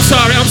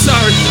 I'm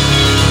sorry.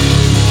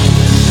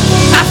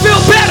 I feel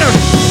better.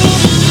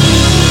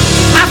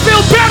 I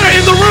feel better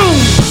in the room.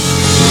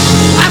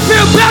 I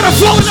feel better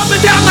flowing up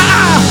and down the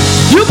aisle.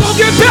 You're going to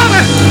get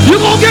better.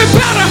 You're going to get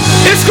better.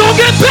 It's going to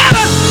get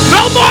better.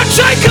 No more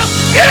Jacob.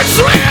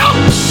 Israel.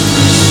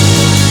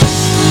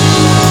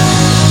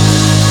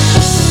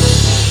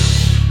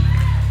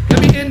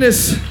 Let me end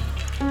this.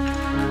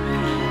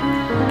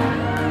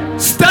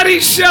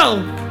 Studies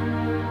show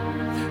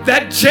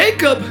that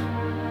Jacob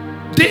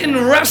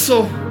didn't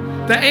wrestle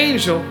the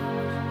angel,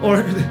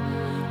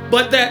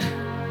 but that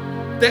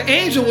the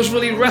angel was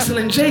really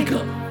wrestling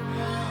Jacob.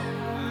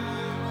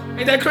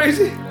 Ain't that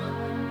crazy?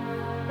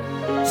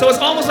 So it's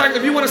almost like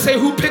if you want to say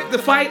who picked the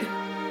fight,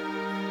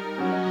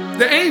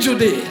 the angel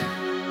did.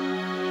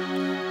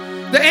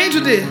 The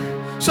angel did.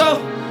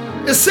 So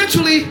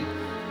essentially,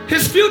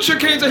 his future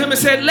came to him and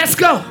said, let's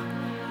go.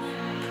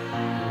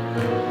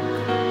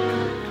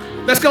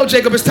 Let's go,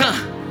 Jacob, it's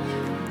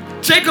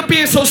time. Jacob,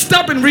 being so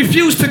stubborn,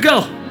 refused to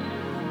go.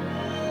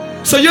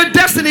 So your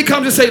destiny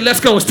comes and say, let's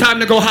go, it's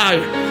time to go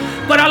higher.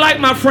 But I like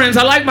my friends,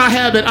 I like my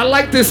habit, I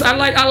like this, I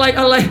like.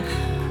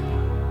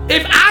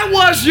 If I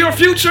was your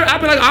future, I'd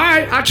be like, all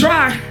right, I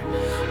try.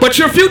 But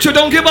your future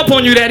don't give up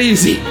on you that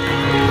easy.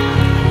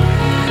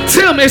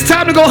 Tim, it's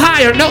time to go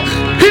higher. No,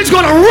 he's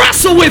gonna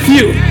wrestle with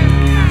you.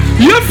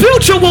 Your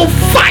future will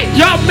fight.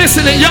 Y'all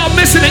missing it, y'all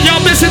missing it,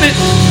 y'all missing it.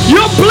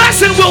 Your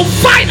blessing will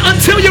fight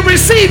until you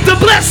receive the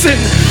blessing.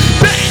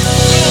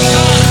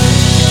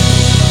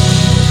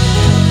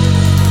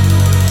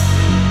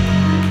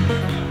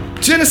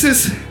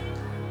 Genesis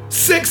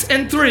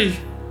 6:3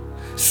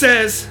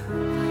 says,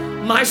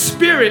 my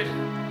spirit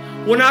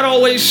will not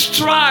always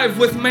strive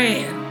with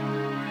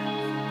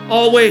man.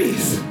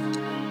 Always.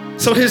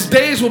 So his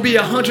days will be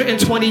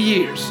 120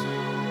 years.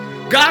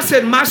 God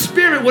said, my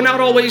spirit will not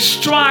always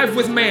strive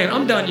with man.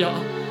 I'm done,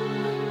 y'all.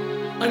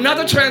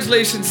 Another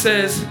translation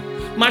says,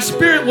 my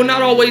spirit will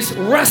not always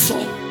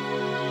wrestle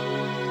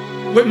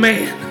with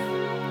man.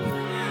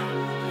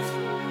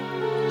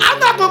 I'm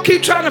not going to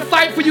keep trying to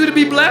fight for you to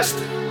be blessed.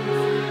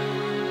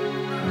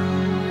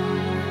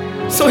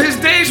 So his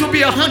days will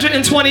be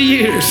 120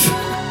 years.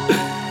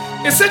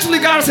 Essentially,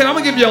 God said, I'm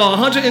going to give y'all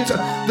 100.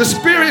 The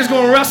spirit is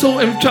going to wrestle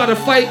and try to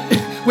fight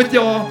with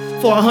y'all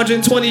for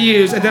 120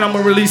 years, and then I'm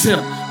going to release him,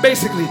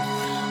 basically.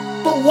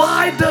 But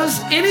why does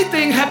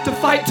anything have to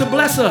fight to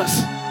bless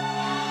us?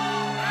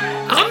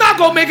 I'm not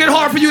going to make it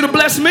hard for you to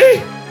bless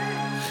me.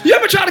 You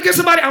ever try to get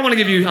somebody, I want to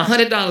give you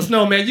 $100.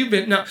 No, man, you've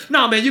been, no,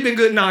 man, you've been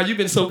good. Nah, you've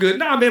been so good.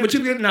 Nah, man, but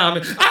you've been, nah,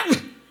 man.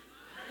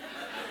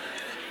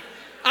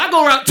 I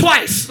go around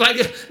twice.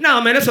 Like, nah,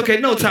 man, that's okay.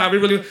 No, Ty, we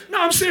really, no,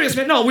 I'm serious,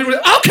 man. No, we really,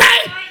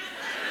 okay.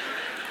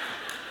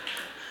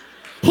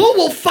 Who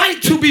will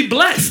fight to be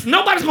blessed?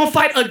 Nobody's going to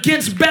fight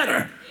against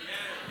better.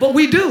 But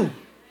we do.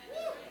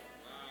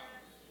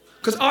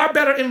 Because our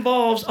better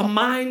involves a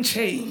mind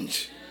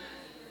change.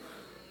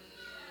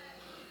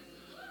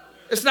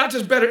 It's not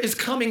just better, it's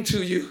coming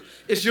to you.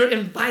 It's you're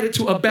invited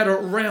to a better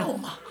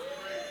realm.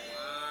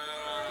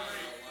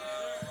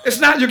 It's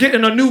not you're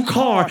getting a new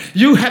car.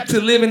 You have to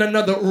live in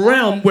another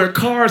realm where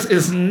cars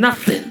is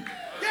nothing.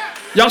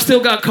 Y'all still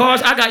got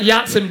cars? I got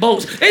yachts and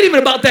boats. Ain't even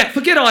about that.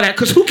 Forget all that,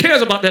 because who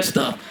cares about that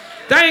stuff?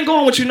 That ain't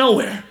going with you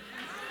nowhere.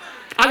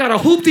 I got a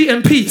hoopty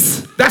and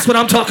peace. That's what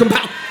I'm talking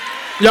about.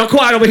 Y'all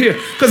quiet over here.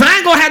 Because I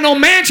ain't going to have no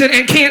mansion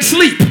and can't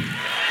sleep.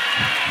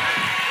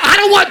 I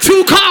don't want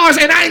 2 cars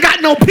and I ain't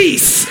got no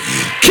peace.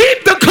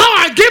 Keep the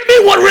car. Give me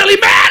what really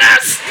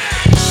matters.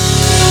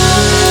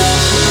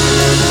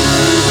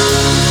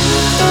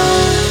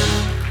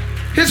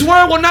 His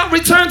word will not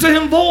return to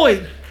him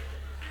void.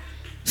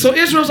 So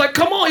Israel's like,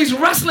 come on, he's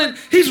wrestling.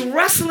 He's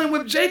wrestling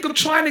with Jacob,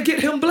 trying to get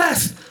him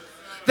blessed.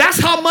 That's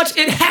how much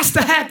it has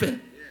to happen.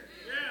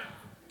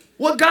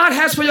 What God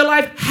has for your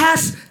life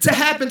has to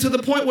happen to the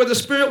point where the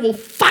Spirit will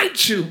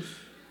fight you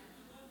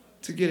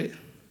to get it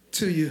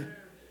to you.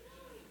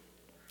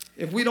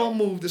 If we don't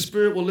move, the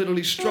Spirit will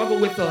literally struggle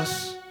with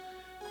us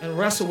and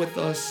wrestle with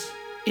us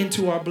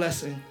into our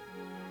blessing.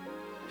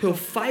 He'll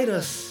fight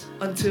us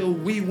until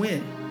we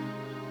win.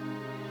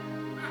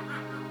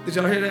 Did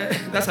y'all hear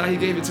that? That's how he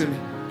gave it to me.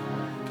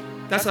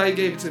 That's how he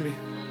gave it to me.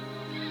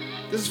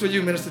 This is for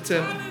you, Minister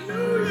Tim.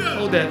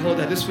 Hold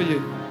that. This is for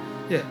you.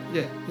 Yeah.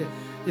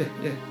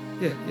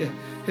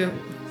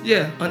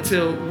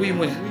 Until we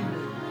win.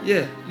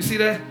 Yeah, you see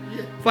that?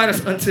 Fight us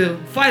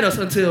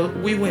until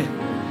we win.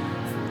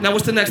 Now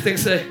what's the next thing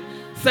say?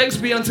 Thanks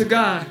be unto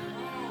God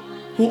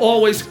who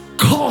always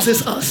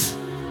causes us.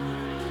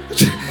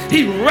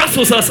 He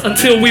wrestles us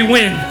until we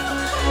win.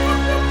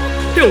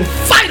 He'll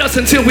fight us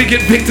until we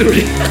get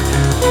victory.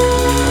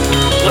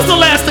 What's the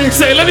last thing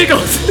say? Let me go.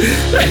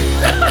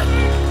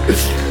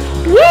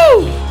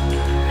 Woo!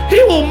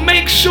 He will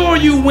make sure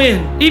you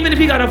win, even if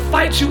he got to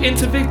fight you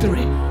into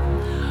victory.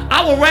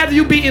 I would rather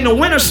you be in the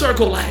winner's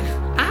circle like,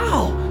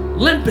 ow,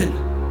 limping.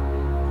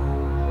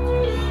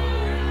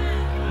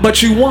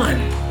 But you won.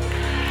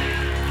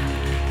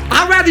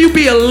 I'd rather you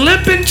be a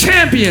limping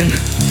champion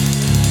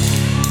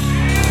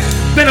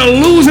than a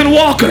losing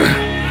walker.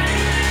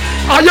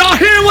 Are y'all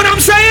hearing what I'm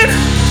saying?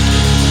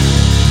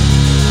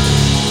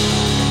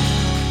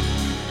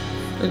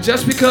 And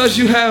just because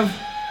you have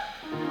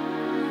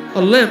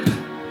a limp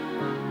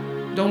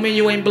don't mean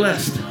you ain't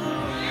blessed.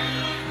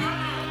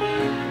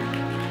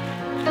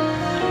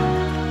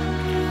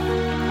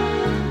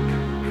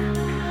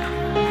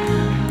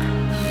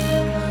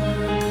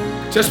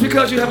 Just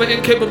because you have an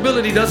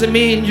incapability doesn't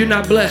mean you're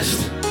not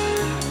blessed.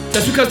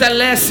 Just because that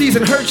last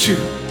season hurt you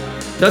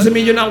doesn't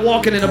mean you're not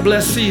walking in a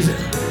blessed season.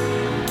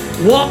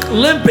 Walk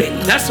limping,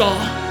 that's all.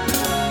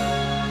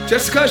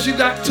 Just because you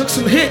took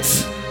some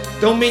hits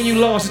don't mean you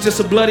lost. It's just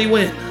a bloody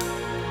win.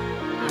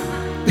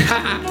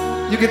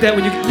 You get that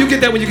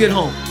when you get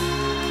home.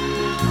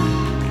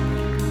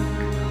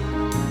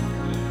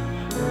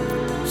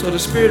 So the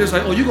Spirit is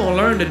like, oh, you're going to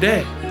learn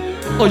today.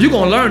 Oh, you're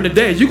going to learn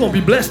today. You're going to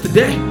be blessed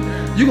today.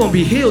 You're going to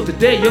be healed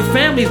today. Your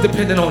family's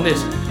dependent on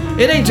this.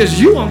 It ain't just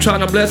you I'm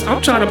trying to bless.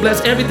 I'm trying to bless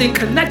everything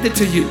connected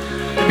to you.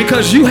 And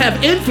because you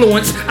have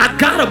influence, I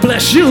got to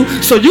bless you.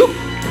 So do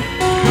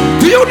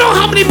you know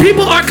how many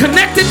people are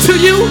connected to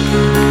you?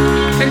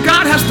 And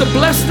God has to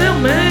bless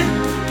them,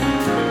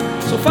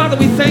 man. So Father,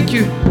 we thank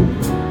you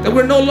that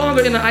we're no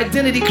longer in an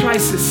identity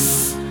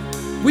crisis.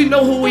 We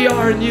know who we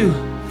are in you.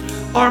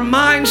 Our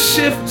mind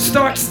shift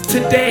starts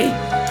today.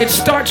 It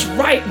starts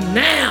right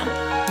now.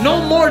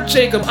 No more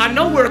Jacob. I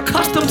know we're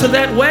accustomed to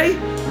that way,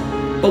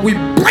 but we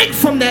break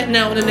from that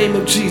now in the name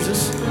of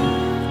Jesus.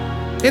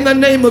 In the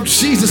name of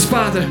Jesus,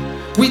 Father,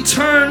 we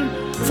turn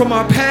from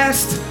our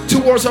past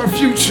towards our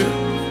future.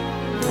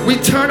 We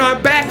turn our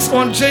backs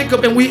on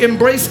Jacob and we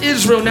embrace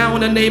Israel now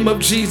in the name of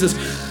Jesus.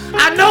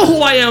 I know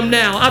who I am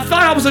now. I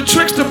thought I was a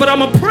trickster, but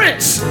I'm a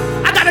prince.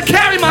 I gotta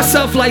carry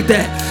myself like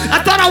that.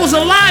 I thought I was a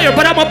liar,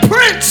 but I'm a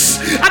prince.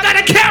 I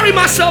gotta carry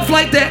myself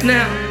like that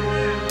now.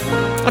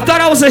 I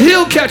thought I was a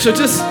heel catcher,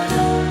 just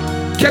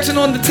catching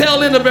on the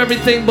tail end of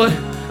everything, but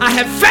I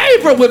have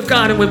favor with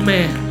God and with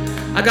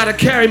man. I gotta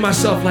carry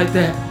myself like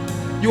that.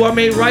 You are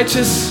made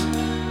righteous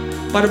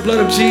by the blood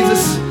of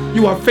Jesus.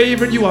 You are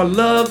favored. You are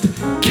loved.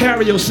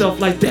 Carry yourself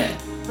like that.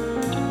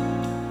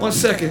 1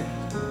 second.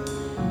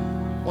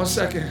 1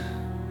 second.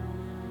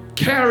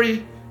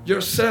 Carry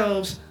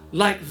yourselves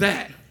like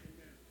that.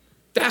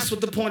 That's what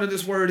the point of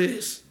this word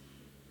is.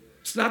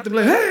 It's not to be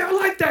like, hey, I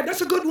like that.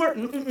 That's a good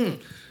word.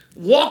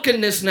 Walk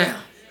in this now.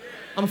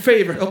 I'm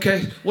favored.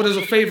 Okay, what does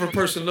a favored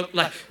person look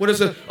like?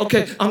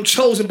 Okay, I'm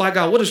chosen by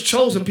God. What does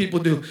chosen people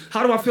do?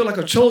 How do I feel like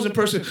a chosen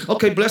person?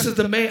 Okay, blessed is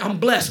the man. I'm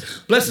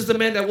blessed. Blessed is the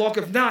man that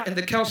walketh not in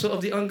the counsel of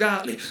the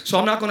ungodly. So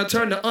I'm not going to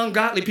turn to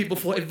ungodly people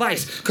for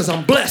advice because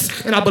I'm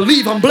blessed and I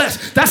believe I'm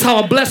blessed. That's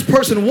how a blessed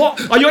person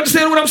walks. Are you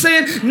understanding what I'm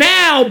saying?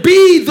 Now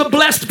be the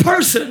blessed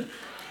person.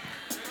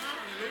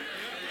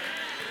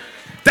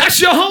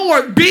 That's your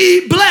homework.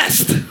 Be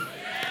blessed.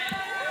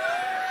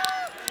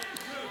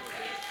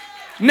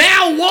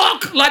 Now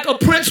walk like a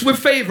prince with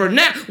favor.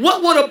 Now,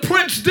 what would a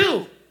prince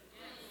do?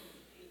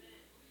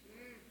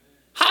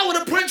 How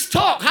would a prince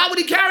talk? How would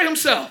he carry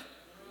himself?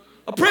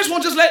 A prince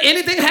won't just let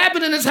anything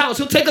happen in his house.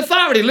 He'll take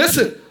authority.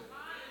 Listen.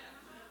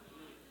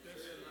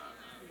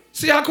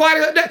 See how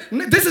quiet?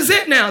 This is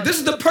it now. This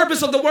is the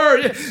purpose of the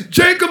word.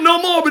 Jacob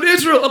no more, but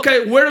Israel.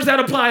 Okay, where does that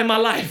apply in my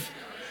life?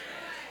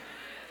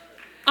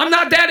 I'm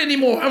not that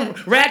anymore. I'm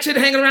ratchet,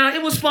 hanging around.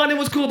 It was fun. It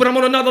was cool, but I'm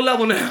on another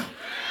level now.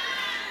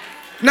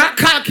 Not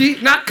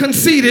cocky, not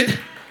conceited,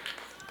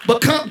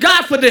 but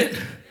confident.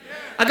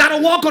 I got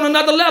to walk on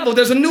another level.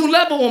 There's a new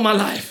level on my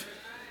life.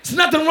 There's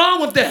nothing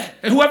wrong with that.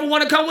 And whoever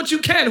want to come with you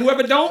can.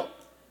 Whoever don't,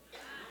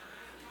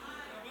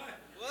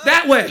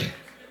 that way.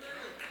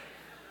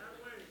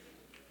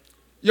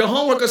 Your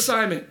homework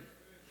assignment.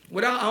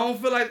 I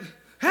don't feel like,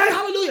 hey,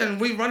 hallelujah,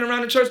 and we run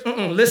around the church.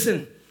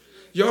 Listen,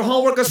 your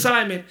homework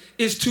assignment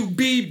is to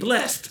be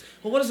blessed.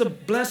 Well, what does a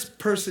blessed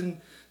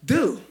person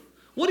do?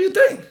 What do you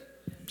think?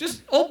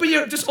 Just open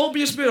your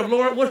spirit of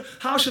Lord.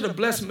 How should a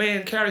blessed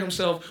man carry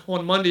himself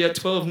on Monday at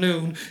 12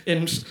 noon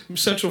in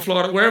Central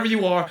Florida, wherever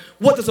you are?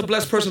 What does a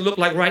blessed person look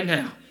like right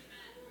now?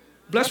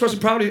 Blessed person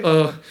probably,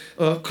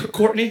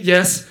 Courtney,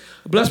 yes.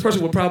 A blessed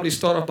person will probably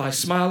start off by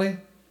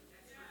smiling.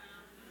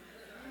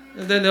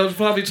 And then they'll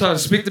probably try to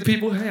speak to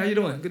people. Hey, how you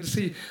doing? Good to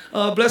see you.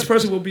 A blessed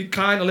person will be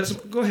kind and listen.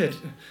 Go ahead.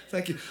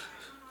 Thank you.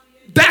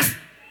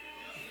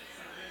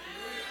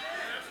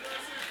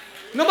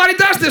 Nobody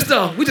does this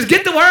though. We just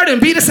get the word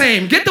and be the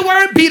same. Get the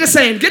word, be the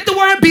same. Get the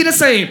word, be the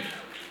same.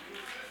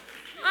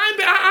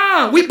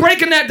 We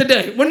breaking that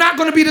today. We're not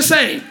going to be the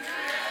same.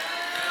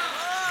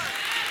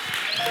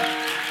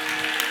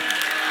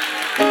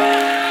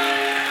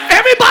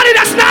 Everybody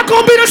that's not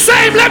going to be the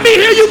same, let me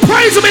hear you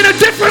praise him in a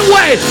different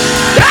way.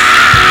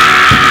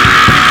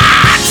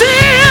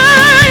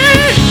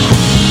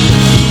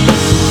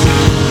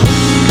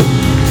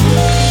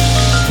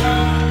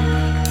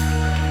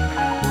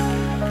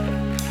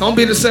 Don't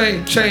be the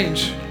same.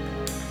 Change.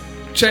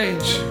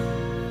 Change.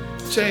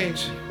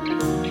 Change.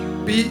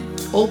 Be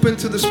open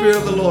to the Spirit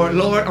of the Lord.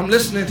 Lord, I'm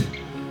listening.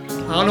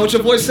 I don't know what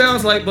your voice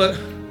sounds like, but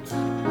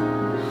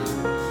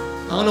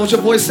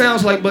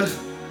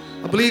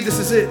I believe this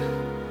is it.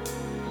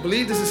 I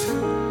believe this is it.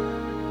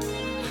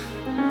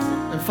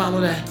 And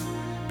follow that.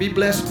 Be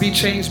blessed, be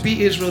changed,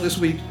 be Israel this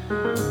week.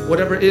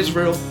 Whatever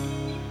Israel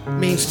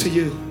means to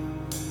you.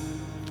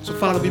 So,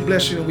 Father, we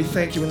bless you and we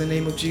thank you in the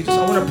name of Jesus.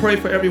 I want to pray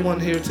for everyone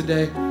here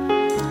today.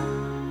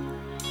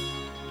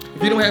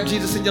 If you don't have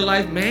Jesus in your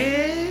life,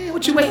 man,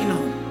 what you waiting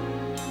on?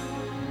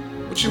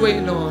 What you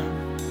waiting on?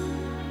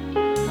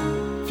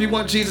 If you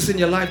want Jesus in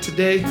your life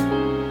today,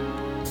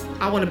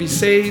 I want to be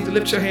saved.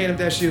 Lift your hand if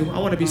that's you. I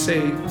want to be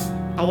saved.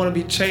 I want to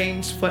be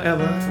changed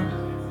forever.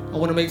 I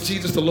want to make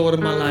Jesus the Lord of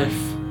my life.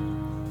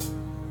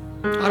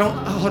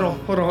 Hold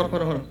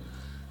on.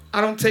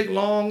 I don't take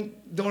long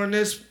doing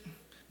this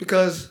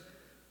because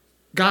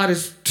God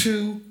is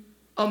too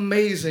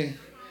amazing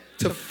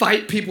to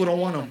fight people who don't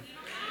want him.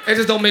 It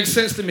just don't make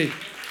sense to me.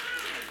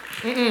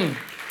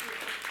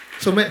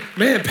 So man,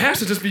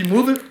 pastor just be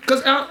moving.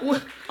 Cause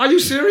are you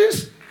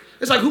serious?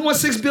 It's like, who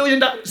wants $6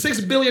 billion?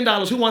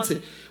 Who wants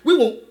it? We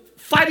will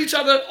fight each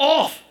other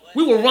off.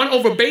 We will run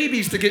over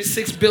babies to get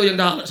 $6 billion.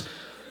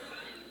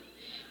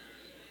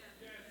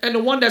 And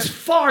the one that's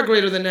far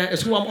greater than that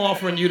is who I'm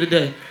offering you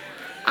today.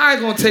 I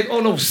ain't gonna take,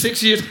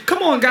 6 years.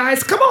 Come on,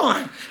 guys, come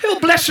on. He'll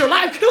bless your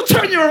life. He'll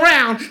turn you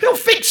around. He'll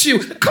fix you.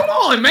 Come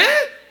on,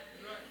 man.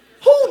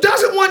 Who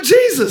doesn't want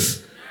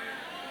Jesus?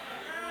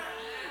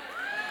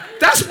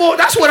 That's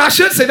what I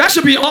should say. That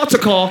should be an altar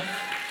call.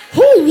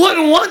 Who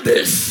wouldn't want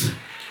this?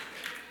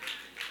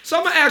 So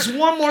I'm going to ask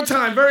one more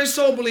time, very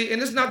soberly,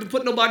 and it's not to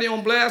put nobody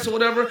on blast or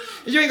whatever.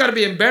 You ain't got to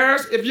be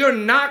embarrassed. If you're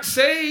not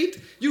saved,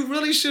 you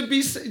really should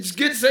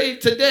get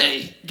saved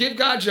today. Give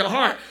God your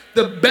heart.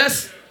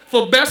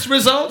 For best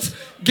results,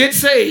 get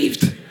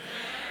saved.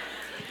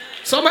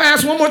 So I'm going to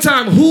ask one more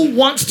time, who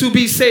wants to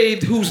be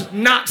saved, who's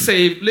not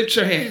saved? Lift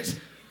your hands.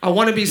 I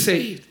want to be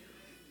saved.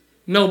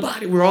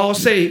 Nobody. We're all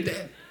saved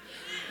then.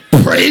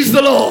 Praise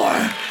the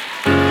Lord.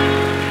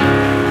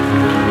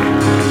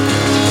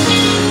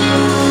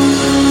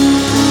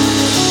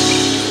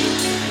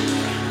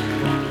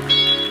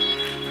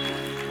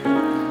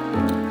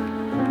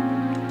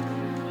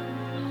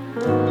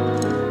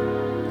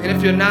 And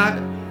if you're not,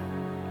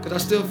 because I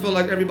still feel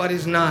like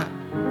everybody's not,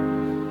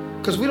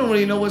 because we don't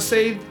really know what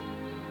saved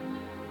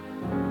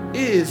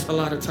is a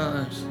lot of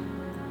times.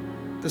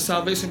 The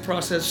salvation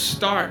process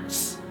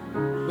starts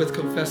with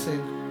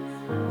confessing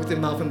with your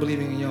mouth and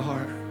believing in your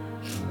heart.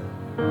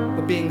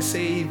 But being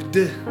saved,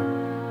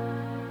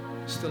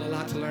 still a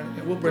lot to learn.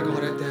 And we'll break all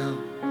that down.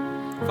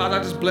 Father,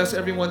 I just bless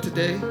everyone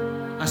today.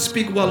 I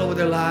speak well over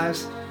their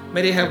lives.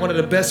 May they have one of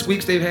the best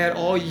weeks they've had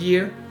all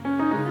year.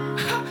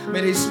 May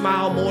they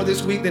smile more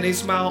this week than they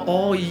smile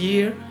all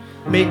year.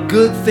 May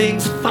good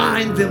things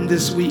find them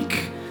this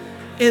week.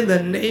 In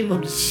the name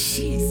of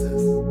Jesus.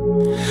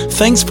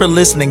 Thanks for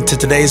listening to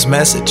today's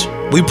message.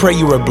 We pray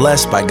you were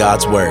blessed by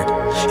God's word.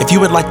 If you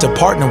would like to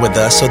partner with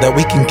us so that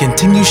we can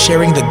continue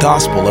sharing the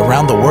gospel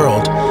around the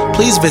world,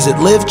 please visit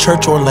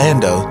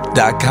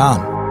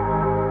livechurchorlando.com.